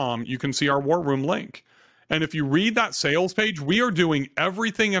strsuperteam.com, you can see our War Room link. And if you read that sales page, we are doing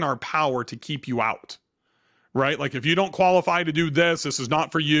everything in our power to keep you out, right? Like, if you don't qualify to do this is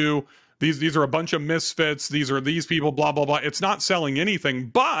not for you. These are a bunch of misfits. These are these people, blah, blah, blah. It's not selling anything.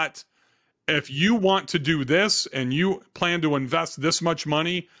 But if you want to do this and you plan to invest this much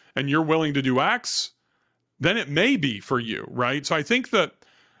money and you're willing to do X, then it may be for you, right? So I think that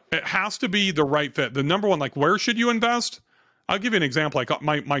it has to be the right fit. The number one, like, where should you invest? I'll give you an example. Like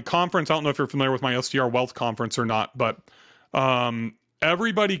my conference, I don't know if you're familiar with my STR Wealth Conference or not, but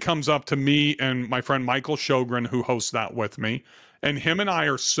everybody comes up to me and my friend Michael Shogren, who hosts that with me, and him and I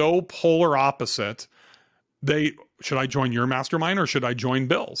are so polar opposite. Should I join your mastermind or should I join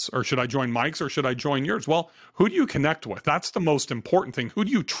Bill's? Or should I join Mike's or should I join yours? Well, who do you connect with? That's the most important thing. Who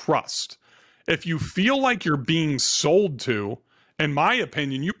do you trust? If you feel like you're being sold to, in my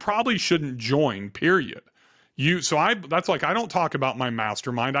opinion, you probably shouldn't join, period. That's like, I don't talk about my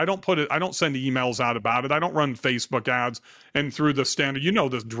mastermind. I don't send emails out about it. I don't run Facebook ads and through the standard,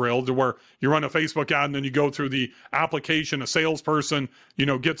 this drill to where you run a Facebook ad and then you go through the application, a salesperson,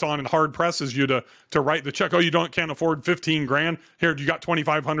 gets on and hard presses you to write the check. Oh, can't afford 15 grand. Here, you got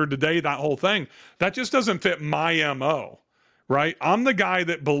 2,500 today, that whole thing. That just doesn't fit my MO, right? I'm the guy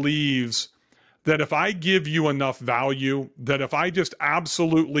that believes that if I give you enough value, that if I just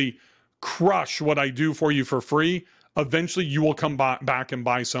absolutely crush what I do for you for free, eventually you will come back and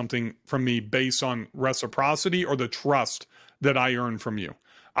buy something from me based on reciprocity or the trust that I earn from you.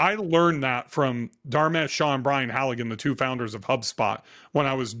 I learned that from Dharmesh Shah and Brian Halligan, the two founders of HubSpot, when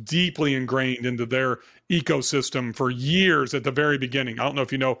I was deeply ingrained into their ecosystem for years at the very beginning. I don't know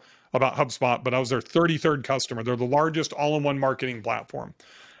if you know about HubSpot, but I was their 33rd customer. They're the largest all-in-one marketing platform.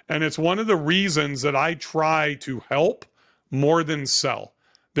 And it's one of the reasons that I try to help more than sell.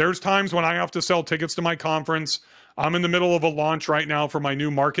 There's times when I have to sell tickets to my conference. I'm in the middle of a launch right now for my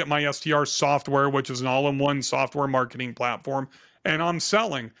new Market My STR software, which is an all-in-one software marketing platform, and I'm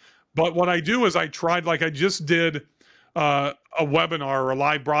selling. But what I do is I just did a webinar or a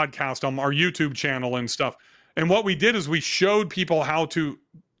live broadcast on our YouTube channel and stuff. And what we did is we showed people how to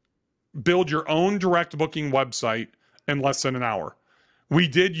build your own direct booking website in less than an hour. We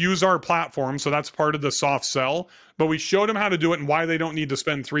did use our platform, so that's part of the soft sell, but we showed them how to do it and why they don't need to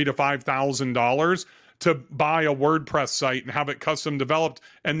spend $3,000 to $5,000 to buy a WordPress site and have it custom developed,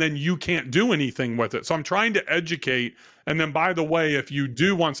 and then you can't do anything with it. So I'm trying to educate, and then by the way, if you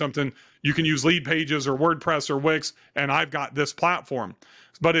do want something, you can use Lead Pages or WordPress or Wix, and I've got this platform.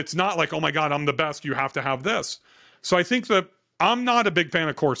 But it's not like, oh my God, I'm the best, you have to have this. So I think that I'm not a big fan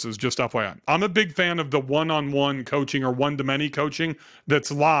of courses, just FYI. I'm a big fan of the one-on-one coaching or one-to-many coaching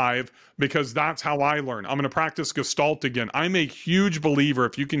that's live because that's how I learn. I'm going to practice Gestalt again. I'm a huge believer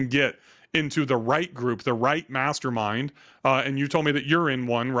if you can get into the right group, the right mastermind, and you told me that you're in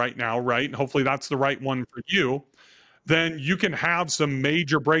one right now, right? And hopefully that's the right one for you. Then you can have some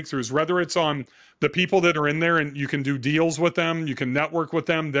major breakthroughs, whether it's on the people that are in there and you can do deals with them, you can network with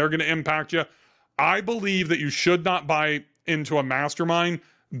them, they're going to impact you. I believe that you should not buy into a mastermind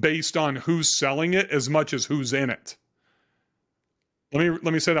based on who's selling it as much as who's in it. Let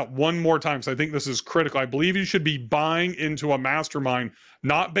me say that one more time, because I think this is critical. I believe you should be buying into a mastermind,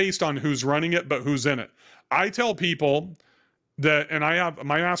 not based on who's running it, but who's in it. I tell people that, and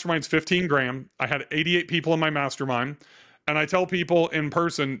my mastermind's 15 grand. I had 88 people in my mastermind, and I tell people in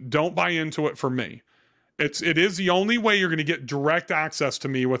person, don't buy into it for me. It is the only way you're going to get direct access to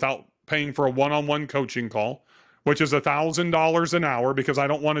me without paying for a one-on-one coaching call, which is $1,000 an hour, because I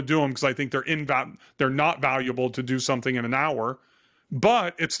don't want to do them because I think they're not valuable to do something in an hour.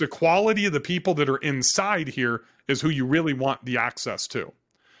 But it's the quality of the people that are inside here is who you really want the access to.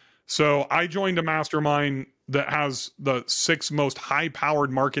 So I joined a mastermind that has the 6 most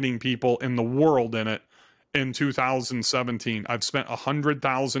high-powered marketing people in the world in it in 2017. I've spent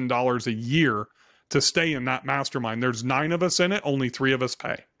 $100,000 a year to stay in that mastermind. There's 9 of us in it, only 3 of us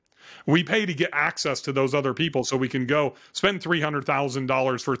pay. We pay to get access to those other people so we can go spend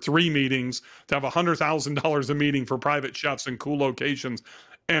 $300,000 for 3 meetings, to have $100,000 a meeting for private chefs in cool locations.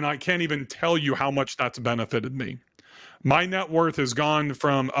 And I can't even tell you how much that's benefited me. My net worth has gone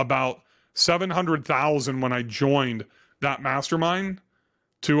from about $700,000 when I joined that mastermind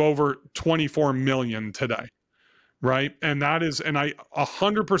to over 24 million today. Right. And that is, and I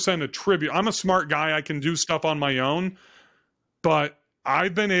 100% attribute, I'm a smart guy. I can do stuff on my own, but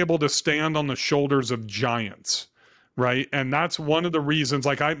I've been able to stand on the shoulders of giants, right? And that's one of the reasons,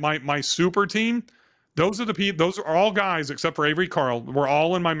 like my super team, those are all guys except for Avery Carl. We're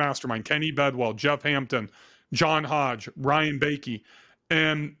all in my mastermind. Kenny Bedwell, Jeff Hampton, John Hodge, Ryan Bakey.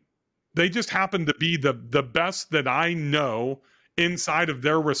 And they just happen to be the best that I know inside of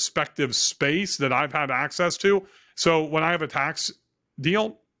their respective space that I've had access to. So when I have a tax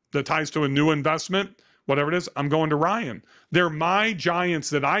deal that ties to a new investment, whatever it is, I'm going to Ryan. They're my giants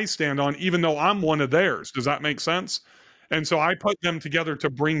that I stand on, even though I'm one of theirs. Does that make sense? And so I put them together to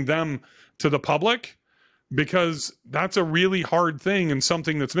bring them to the public, because that's a really hard thing and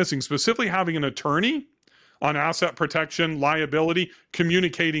something that's missing, specifically having an attorney on asset protection, liability,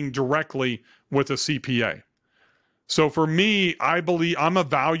 communicating directly with a CPA. So for me, I believe I'm a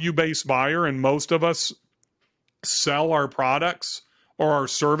value-based buyer, and most of us sell our products or our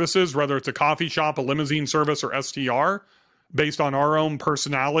services, whether it's a coffee shop, a limousine service, or STR, based on our own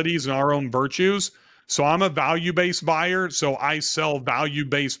personalities and our own virtues. So I'm a value-based buyer, so I sell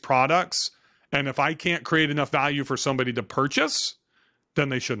value-based products. And if I can't create enough value for somebody to purchase, then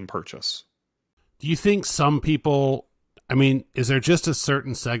they shouldn't purchase. Do you think some people, I mean, is there just a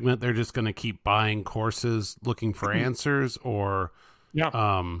certain segment they're just going to keep buying courses looking for answers, or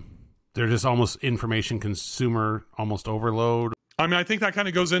they're just almost information consumer, almost overload? I mean, I think that kind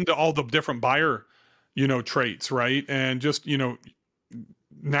of goes into all the different buyer, traits, right? And just,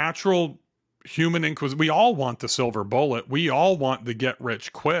 natural human inquisition. We all want the silver bullet. We all want the get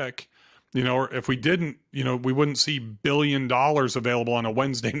rich quick. Or if we didn't, we wouldn't see $1 billion available on a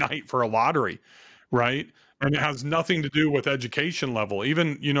Wednesday night for a lottery, right? And it has nothing to do with education level.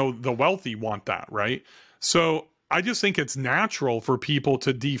 Even, the wealthy want that, right? So I just think it's natural for people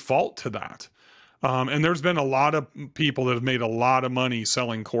to default to that. And there's been a lot of people that have made a lot of money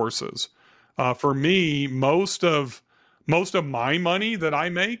selling courses. For me, most of my money that I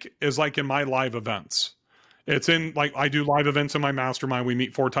make is like in my live events. It's in, like, I do live events in my mastermind. We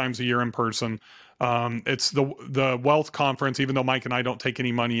meet 4 times a year in person. It's the wealth conference, even though Mike and I don't take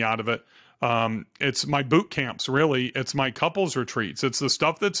any money out of it. It's my boot camps, really. It's my couples retreats. It's the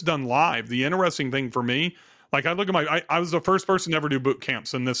stuff that's done live. The interesting thing for me, like, I look at I was the first person to ever do boot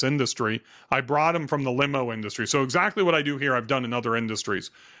camps in this industry. I brought them from the limo industry. So exactly what I do here, I've done in other industries,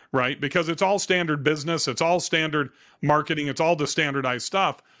 right? Because it's all standard business. It's all standard marketing. It's all the standardized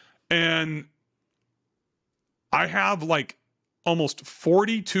stuff. And I have like almost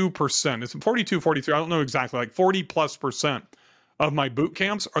 42%. It's 42, 43. I don't know exactly, like 40+% of my boot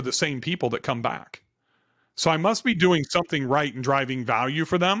camps are the same people that come back. So I must be doing something right and driving value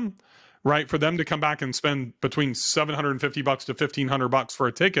for them, right? For them to come back and spend between $750 to $1,500 for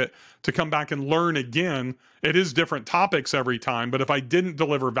a ticket to come back and learn again. It is different topics every time, but if I didn't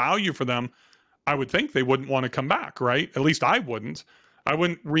deliver value for them, I would think they wouldn't want to come back, right? At least I wouldn't. I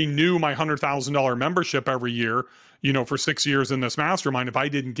wouldn't renew my $100,000 membership every year, for 6 years in this mastermind if I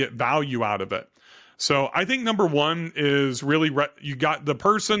didn't get value out of it. So I think number one is really, you got the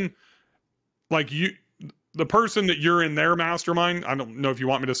person, the person that you're in their mastermind. I don't know if you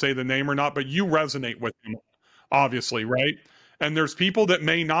want me to say the name or not, but you resonate with them, obviously, right? And there's people that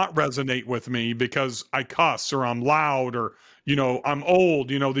may not resonate with me because I cuss or I'm loud or, I'm old.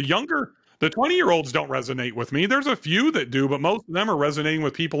 The 20-year-olds don't resonate with me. There's a few that do, but most of them are resonating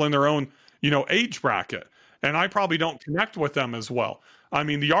with people in their own, age bracket. And I probably don't connect with them as well. I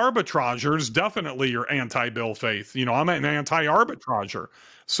mean, the arbitragers definitely are anti-Bill Faeth. I'm an anti-arbitrager.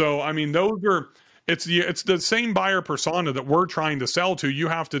 So, I mean, it's the same buyer persona that we're trying to sell to. You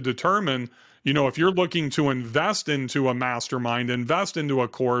have to determine, if you're looking to invest into a mastermind, invest into a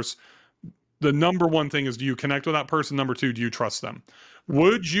course, the number one thing is, do you connect with that person? Number two, do you trust them?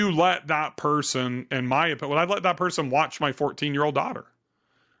 Would you let that person, in my opinion, would I let that person watch my 14-year-old daughter?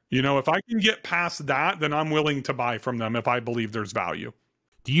 If I can get past that, then I'm willing to buy from them if I believe there's value.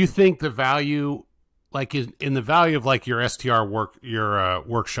 Do you think the value, like in the value of like your STR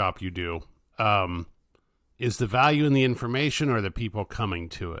workshop you do, is the value in the information or the people coming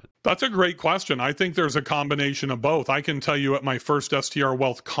to it? That's a great question. I think there's a combination of both. I can tell you at my first STR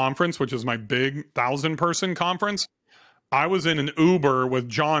Wealth conference, which is my big 1,000-person conference, I was in an Uber with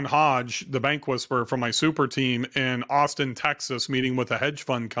John Hodge, the bank whisperer from my super team in Austin, Texas, meeting with a hedge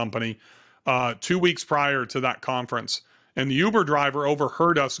fund company 2 weeks prior to that conference. And the Uber driver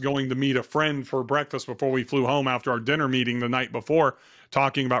overheard us going to meet a friend for breakfast before we flew home after our dinner meeting the night before,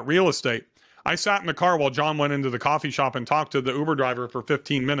 talking about real estate. I sat in the car while John went into the coffee shop and talked to the Uber driver for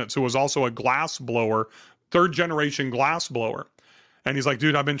 15 minutes, who was also a glass blower, 3rd-generation glass blower. And he's like,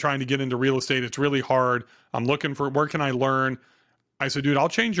 dude, I've been trying to get into real estate. It's really hard. I'm looking for, where can I learn? I said, dude, I'll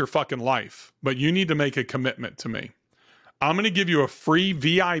change your fucking life, but you need to make a commitment to me. I'm going to give you a free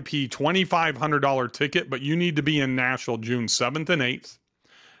VIP $2,500 ticket, but you need to be in Nashville June 7th and 8th.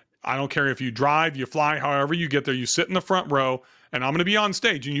 I don't care if you drive, you fly, however you get there, you sit in the front row, and I'm going to be on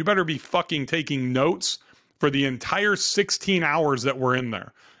stage, and you better be fucking taking notes for the entire 16 hours that we're in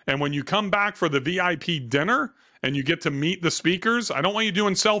there. And when you come back for the VIP dinner and you get to meet the speakers, I don't want you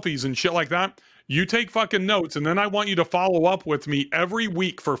doing selfies and shit like that. You take fucking notes, and then I want you to follow up with me every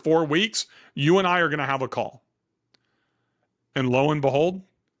week for 4 weeks. You and I are going to have a call. And lo and behold,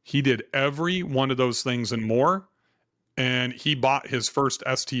 he did every one of those things and more. And he bought his first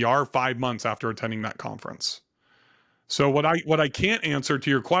STR 5 months after attending that conference. So what I can't answer to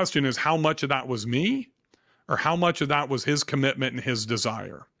your question is how much of that was me or how much of that was his commitment and his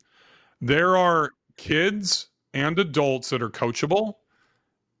desire. There are kids and adults that are coachable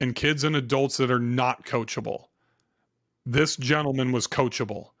and kids and adults that are not coachable. This gentleman was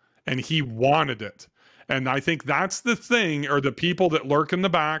coachable and he wanted it. And I think that's the thing, or the people that lurk in the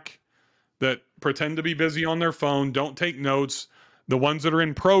back, that pretend to be busy on their phone, don't take notes, the ones that are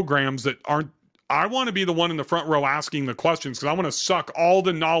in programs that aren't. I want to be the one in the front row asking the questions because I want to suck all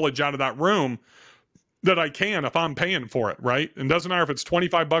the knowledge out of that room that I can if I'm paying for it, right? And doesn't matter if it's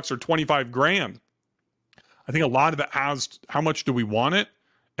 25 bucks or 25 grand. I think a lot of it has how much do we want it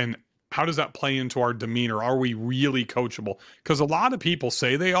and how does that play into our demeanor? Are we really coachable? Because a lot of people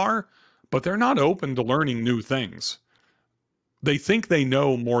say they are, but they're not open to learning new things. They think they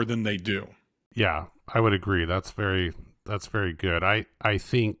know more than they do. Yeah, I would agree. That's very good. I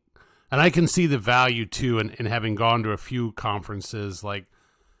think, and I can see the value too in having gone to a few conferences. Like,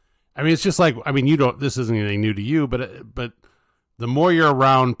 I mean, it's just like, I mean, this isn't anything new to you, but the more you're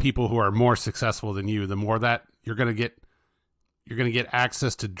around people who are more successful than you, the more that you're going to get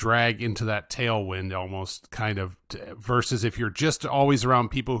access to drag into that tailwind almost kind of, versus if you're just always around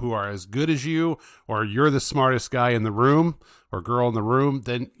people who are as good as you, or you're the smartest guy in the room or girl in the room,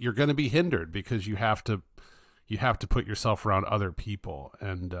 then you're going to be hindered because you have to put yourself around other people.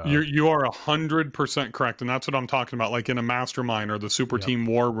 And you are 100% correct. And that's what I'm talking about. Like in a mastermind or the super team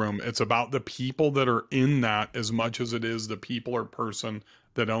war room, it's about the people that are in that as much as it is the people or person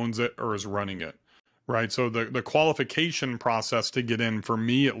that owns it or is running it. Right. So the qualification process to get in, for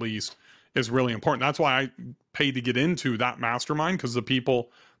me at least, is really important. That's why I paid to get into that mastermind, because the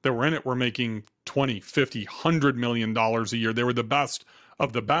people that were in it were making 20, 50, $100 million a year. They were the best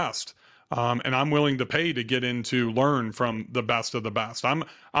of the best. And I'm willing to pay to get into, learn from the best of the best. I'm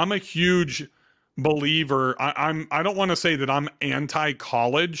a huge believer. I don't want to say that I'm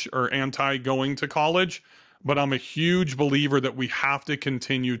anti-college or anti-going to college, but I'm a huge believer that we have to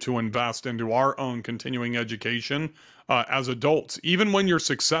continue to invest into our own continuing education as adults, even when you're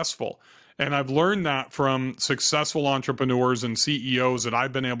successful. And I've learned that from successful entrepreneurs and CEOs that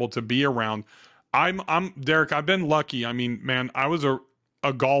I've been able to be around. I'm Derek, I've been lucky. I mean, man, I was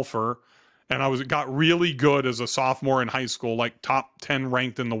a golfer, and got really good as a sophomore in high school, like top 10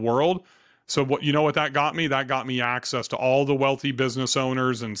 ranked in the world. So what that got me? That got me access to all the wealthy business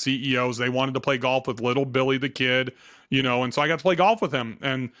owners and CEOs. They wanted to play golf with little Billy the Kid, and so I got to play golf with him.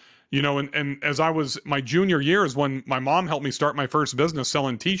 And, and as I was, my junior year is when my mom helped me start my first business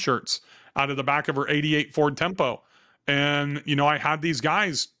selling t-shirts out of the back of her 88 Ford Tempo. And, I had these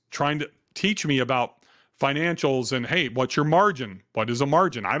guys trying to teach me about financials and, hey, what's your margin? What is a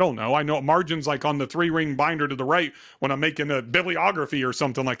margin? I don't know. I know margin's like on the 3-ring binder to the right when I'm making a bibliography or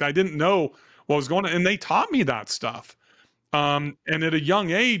something like that. I didn't know what was going on. And they taught me that stuff. And at a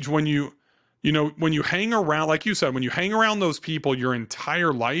young age, when you hang around, like you said, when you hang around those people your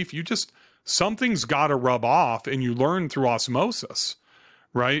entire life, something's got to rub off, and you learn through osmosis.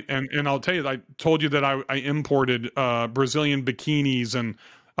 Right. And I'll tell you, I told you that I imported Brazilian bikinis and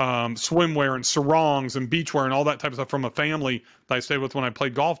swimwear and sarongs and beachwear and all that type of stuff from a family that I stayed with when I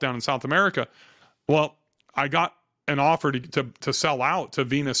played golf down in South America. Well, I got an offer to sell out to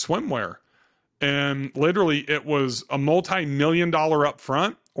Venus Swimwear. And literally it was a multi-million-dollar up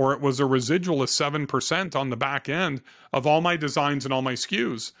front, or it was a residual of 7% on the back end of all my designs and all my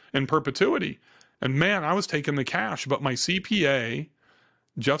SKUs in perpetuity. And man, I was taking the cash, but my CPA,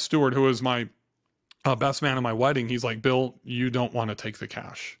 Jeff Stewart, who is my best man at my wedding, he's like, Bill, you don't want to take the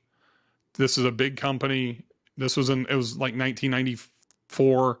cash. This is a big company. It was like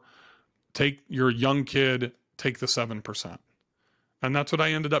 1994. Take your young kid, take the 7%. And that's what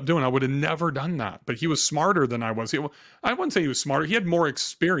I ended up doing. I would have never done that, but he was smarter than I was. I wouldn't say he was smarter. He had more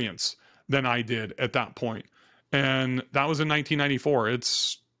experience than I did at that point. And that was in 1994.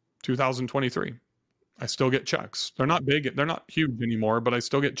 It's 2023. I still get checks. They're not big. They're not huge anymore, but I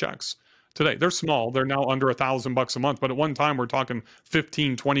still get checks. Today, they're small. They're now under $1,000 a month. But at one time, we're talking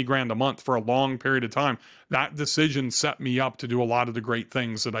 15, 20 grand a month for a long period of time. That decision set me up to do a lot of the great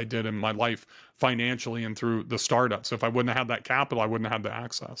things that I did in my life financially and through the startups. If I wouldn't have had that capital, I wouldn't have had the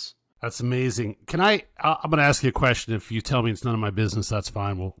access. That's amazing. I'm going to ask you a question. If you tell me it's none of my business, that's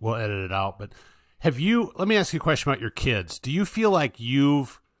fine. We'll edit it out. But let me ask you a question about your kids. Do you feel like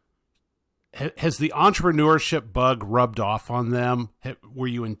has the entrepreneurship bug rubbed off on them? Were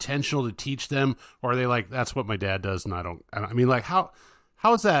you intentional to teach them, or are they like, that's what my dad does and I mean, like, how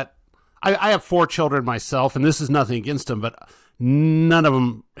is that? I have 4 children myself, and this is nothing against them, but none of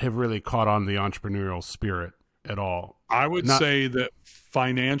them have really caught on the entrepreneurial spirit at all. I would say that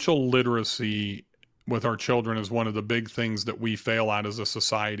financial literacy with our children is one of the big things that we fail at as a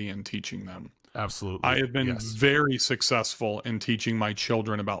society in teaching them. Absolutely. I have been very successful in teaching my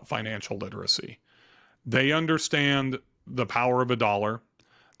children about financial literacy. They understand the power of a dollar.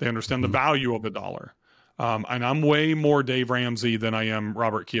 They understand the value of a dollar. And I'm way more Dave Ramsey than I am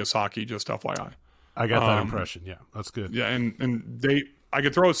Robert Kiyosaki, just FYI. I got that impression. Yeah, that's good. Yeah, and I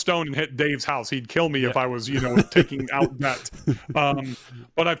could throw a stone and hit Dave's house. He'd kill me if I was, taking out debt.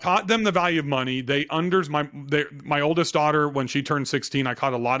 But I've taught them the value of money. My oldest daughter, when she turned 16, I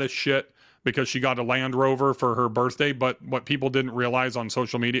caught a lot of shit because she got a Land Rover for her birthday. But what people didn't realize on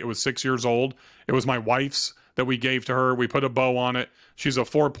social media, it was 6 years old. It was my wife's that we gave to her. We put a bow on it. She's a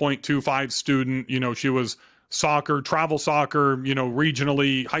 4.25 student. You know, she was soccer, travel soccer, you know,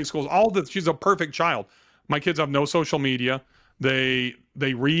 regionally, high schools, all that. She's a perfect child. My kids have no social media. They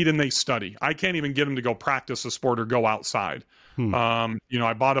read and they study. I can't even get them to go practice a sport or go outside. You know,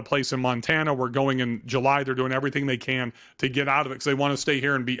 I bought a place in Montana. We're going in July. They're doing everything they can to get out of it because they want to stay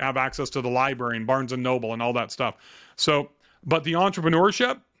here and have access to the library and Barnes and Noble and all that stuff. So, but the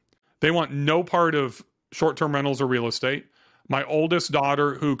entrepreneurship, they want no part of short-term rentals or real estate. My oldest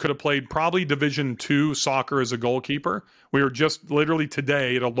daughter, who could have played probably Division II soccer as a goalkeeper, we were just literally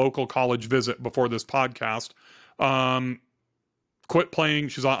today at a local college visit before this podcast. Quit playing.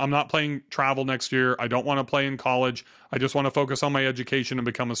 She's like, I'm not playing travel next year. I don't want to play in college. I just want to focus on my education and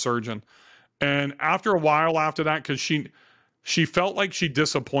become a surgeon. And after a while after that, because she felt like she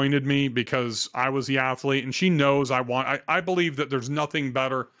disappointed me because I was the athlete, and she knows I believe that there's nothing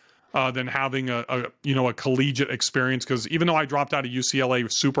better than having a collegiate experience. Because even though I dropped out of UCLA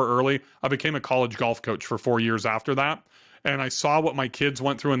super early, I became a college golf coach for 4 years after that. And I saw what my kids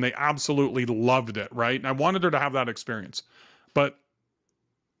went through and they absolutely loved it. Right. And I wanted her to have that experience, but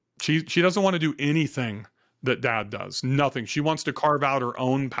she doesn't want to do anything that dad does. Nothing. She wants to carve out her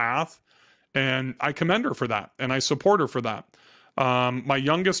own path. And I commend her for that. And I support her for that. My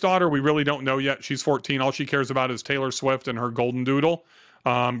youngest daughter, we really don't know yet. She's 14. All she cares about is Taylor Swift and her golden doodle.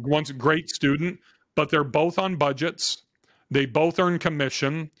 One's a great student, but they're both on budgets. They both earn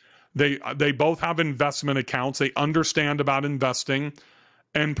commission. They both have investment accounts. They understand about investing.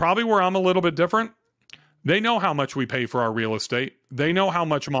 And probably where I'm a little bit different, they know how much we pay for our real estate. They know how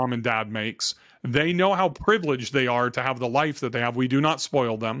much mom and dad makes. They know how privileged they are to have the life that they have. We do not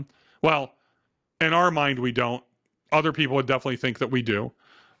spoil them. Well, in our mind, we don't. Other people would definitely think that we do.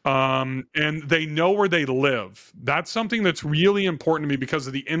 And they know where they live. That's something that's really important to me because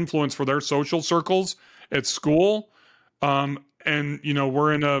of the influence for their social circles at school. And, you know,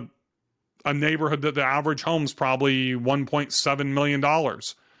 we're in a neighborhood that the average home's probably $1.7 million.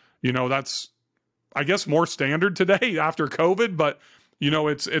 You know, that's, I guess, more standard today after COVID, but you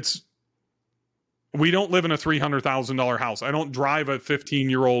know, we don't live in a $300,000 house. I don't drive a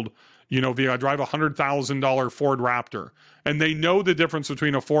 15-year-old, you know, vehicle. I drive a $100,000 Ford Raptor, and they know the difference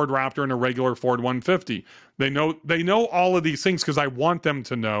between a Ford Raptor and a regular Ford 150. They know all of these things because I want them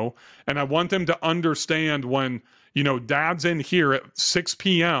to know, and I want them to understand when, you know, dad's in here at 6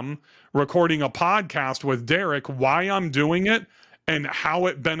 p.m. recording a podcast with Derek, why I'm doing it and how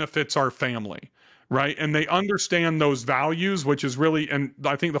it benefits our family. Right. And they understand those values, which is really, and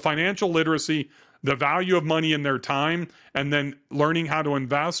I think the financial literacy, the value of money in their time, and then learning how to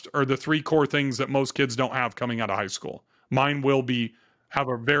invest are the three core things that most kids don't have coming out of high school. Mine will have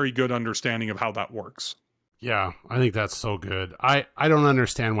a very good understanding of how that works. Yeah, I think that's so good. I don't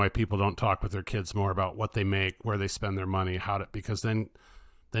understand why people don't talk with their kids more about what they make, where they spend their money, because then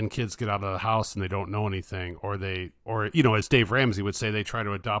kids get out of the house and they don't know anything, or you know, as Dave Ramsey would say, they try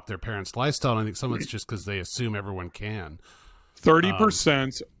to adopt their parents' lifestyle. And I think some of it's just because they assume everyone can.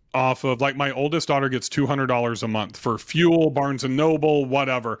 30% off of, like, my oldest daughter gets $200 a month for fuel, Barnes and Noble,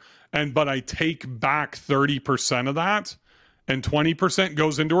 whatever. But I take back 30% of that, and 20%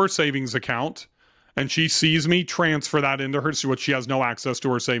 goes into her savings account. And she sees me transfer that into her, which she has no access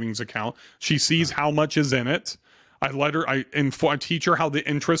to her savings account. She sees how much is in it. I teach her how the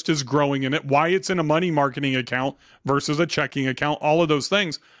interest is growing in it, why it's in a money marketing account versus a checking account, all of those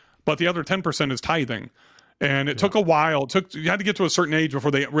things. But the other 10% is tithing. And it took a while. You had to get to a certain age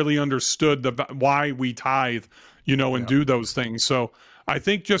before they really understood why we tithe, you know, and do those things. So I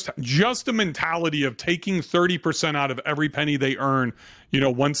think just the mentality of taking 30% out of every penny they earn, you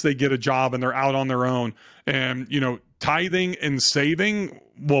know, once they get a job and they're out on their own, and, you know, tithing and saving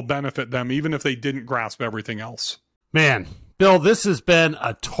will benefit them even if they didn't grasp everything else. Man, Bill, this has been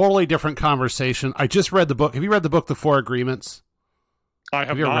a totally different conversation. I just read the book. Have you read the book, The Four Agreements? I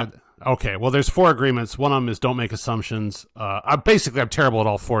have not. Okay, well, there's 4 agreements. One of them is don't make assumptions. I'm terrible at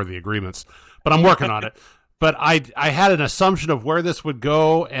all 4 of the agreements, but I'm working on it. But I had an assumption of where this would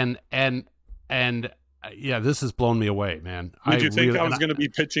go, and yeah, this has blown me away, man. Did you think I was going to be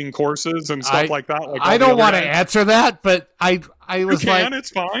pitching courses and stuff like that? Like I don't want to answer that, but I was like, it's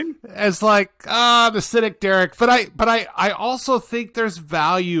fine. It's like, the cynic Derek. But I also think there's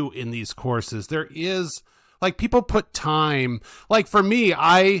value in these courses. There is, like, people put time. Like, for me,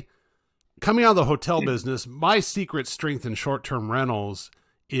 coming out of the hotel business, my secret strength in short-term rentals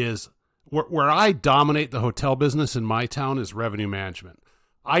is where I dominate the hotel business in my town is revenue management.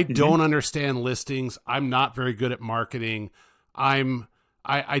 I don't understand listings. I'm not very good at marketing. I'm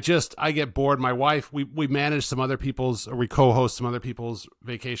I get bored. My wife, we manage some other people's, or we co-host some other people's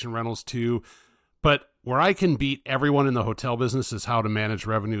vacation rentals too. But where I can beat everyone in the hotel business is how to manage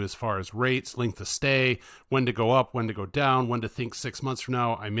revenue as far as rates, length of stay, when to go up, when to go down, when to think 6 months from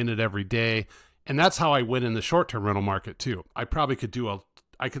now. I'm in it every day. And that's how I win in the short-term rental market too. I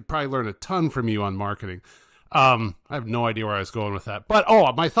could probably learn a ton from you on marketing. I have no idea where I was going with that. But,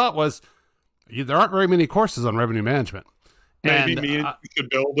 my thought was, there aren't very many courses on revenue management. Maybe you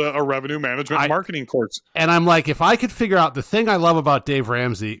should build a revenue management marketing course. And I'm like, if I could figure out the thing I love about Dave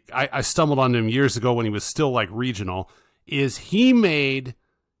Ramsey, I stumbled on him years ago when he was still like regional, is he made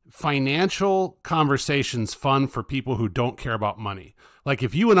financial conversations fun for people who don't care about money. Like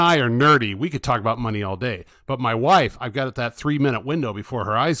if you and I are nerdy, we could talk about money all day. But my wife, I've got that 3-minute window before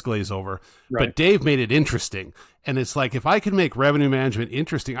her eyes glaze over. Right. But Dave made it interesting. And it's like, if I could make revenue management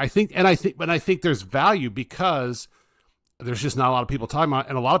interesting, I think there's value because there's just not a lot of people talking about it.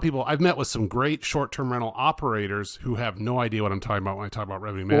 And a lot of people, I've met with some great short-term rental operators who have no idea what I'm talking about when I talk about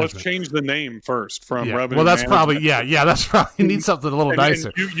revenue management. Let's change the name first from revenue Well, that's management. probably, that's probably need something a little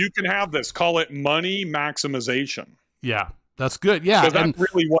nicer. And you can have this, call it money maximization. Yeah, that's good. Yeah. Because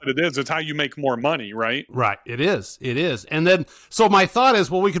that's really what it is. It's how you make more money, right? Right. It is. And then, so my thought is,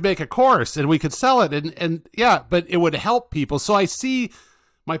 well, we could make a course and we could sell it and but it would help people. So I see,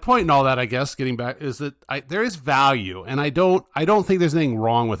 my point in all that, I guess, getting back, is that there is value, and I don't think there's anything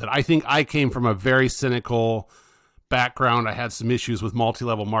wrong with it. I think I came from a very cynical background. I had some issues with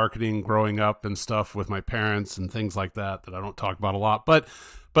multi-level marketing growing up and stuff with my parents and things like that I don't talk about a lot. But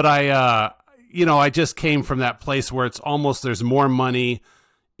I just came from that place where it's almost there's more money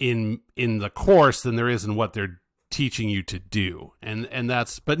in the course than there is in what they're teaching you to do, and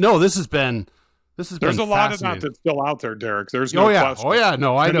that's. But no, this has been. There's a lot of that that's still out there, Derek. There's no question. Oh yeah,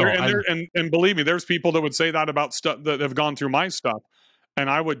 no, I know. And believe me, there's people that would say that about stuff that have gone through my stuff, and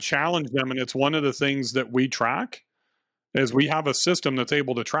I would challenge them. And it's one of the things that we track is we have a system that's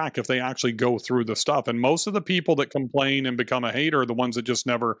able to track if they actually go through the stuff. And most of the people that complain and become a hater are the ones that just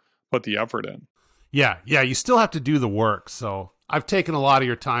never put the effort in. Yeah, you still have to do the work. So I've taken a lot of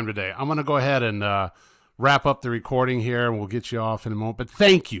your time today. I'm going to go ahead and wrap up the recording here, and we'll get you off in a moment. But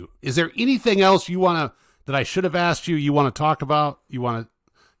thank you. Is there anything else that I should have asked you want to talk about, you want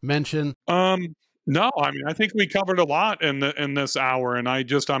to mention? No, I mean, I think we covered a lot in this hour, and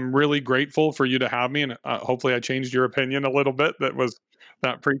I'm really grateful for you to have me, and hopefully I changed your opinion a little bit. That was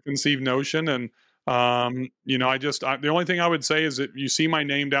that preconceived notion. And the only thing I would say is that you see my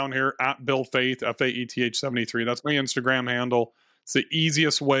name down here at Bill Faeth, Faeth 73. That's my Instagram handle. It's the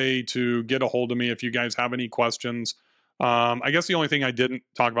easiest way to get a hold of me if you guys have any questions. I guess the only thing I didn't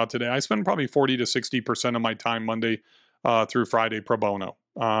talk about today, I spend probably 40 to 60% of my time Monday through Friday pro bono,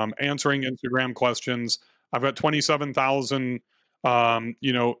 answering Instagram questions. I've got 27,000,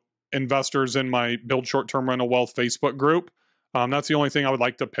 investors in my Build Short-Term Rental Wealth Facebook group. That's the only thing I would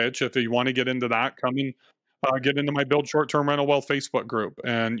like to pitch. If you want to get into that, come and get into my Build Short-Term Rental Wealth Facebook group,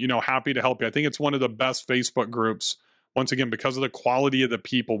 and happy to help you. I think it's one of the best Facebook groups. Once again, because of the quality of the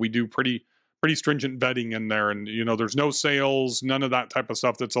people, we do pretty stringent vetting in there. And, there's no sales, none of that type of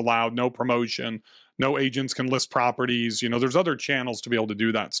stuff that's allowed, no promotion, no agents can list properties. There's other channels to be able to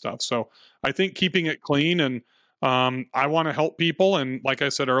do that stuff. So I think keeping it clean, and I want to help people. And like I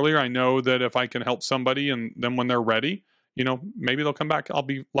said earlier, I know that if I can help somebody and then when they're ready, maybe they'll come back. I'll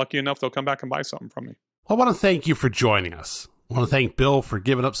be lucky enough they'll come back and buy something from me. I want to thank you for joining us. I want to thank Bill for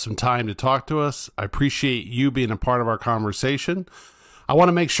giving up some time to talk to us. I appreciate you being a part of our conversation. I want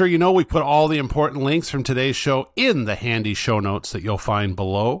to make sure we put all the important links from today's show in the handy show notes that you'll find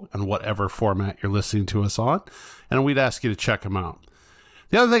below in whatever format you're listening to us on, and we'd ask you to check them out.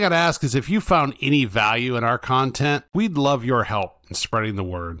 The other thing I'd ask is if you found any value in our content, we'd love your help in spreading the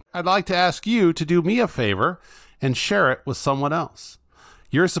word. I'd like to ask you to do me a favor and share it with someone else.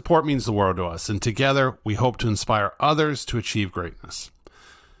 Your support means the world to us, and together we hope to inspire others to achieve greatness.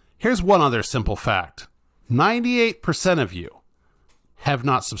 Here's one other simple fact. 98% of you have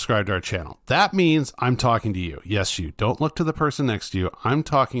not subscribed to our channel. That means I'm talking to you. Yes, you. Don't look to the person next to you. I'm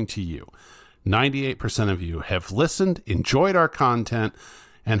talking to you. 98% of you have listened, enjoyed our content,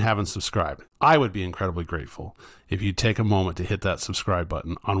 and haven't subscribed. I would be incredibly grateful if you'd take a moment to hit that subscribe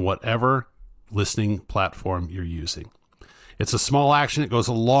button on whatever listening platform you're using. It's a small action. It goes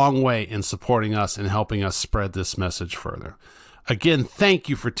a long way in supporting us and helping us spread this message further. Again, thank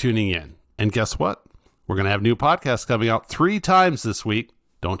you for tuning in. And guess what? We're going to have new podcasts coming out 3 times this week.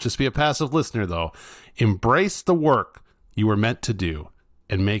 Don't just be a passive listener, though. Embrace the work you were meant to do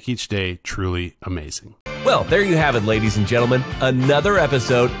and make each day truly amazing. Well, there you have it, ladies and gentlemen. Another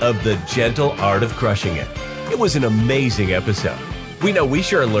episode of The Gentle Art of Crushing It. It was an amazing episode. We know we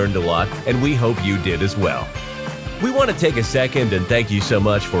sure learned a lot, and we hope you did as well. We want to take a second and thank you so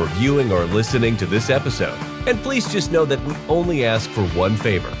much for viewing or listening to this episode. And please just know that we only ask for one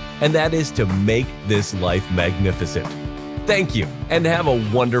favor, and that is to make this life magnificent. Thank you, and have a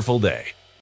wonderful day.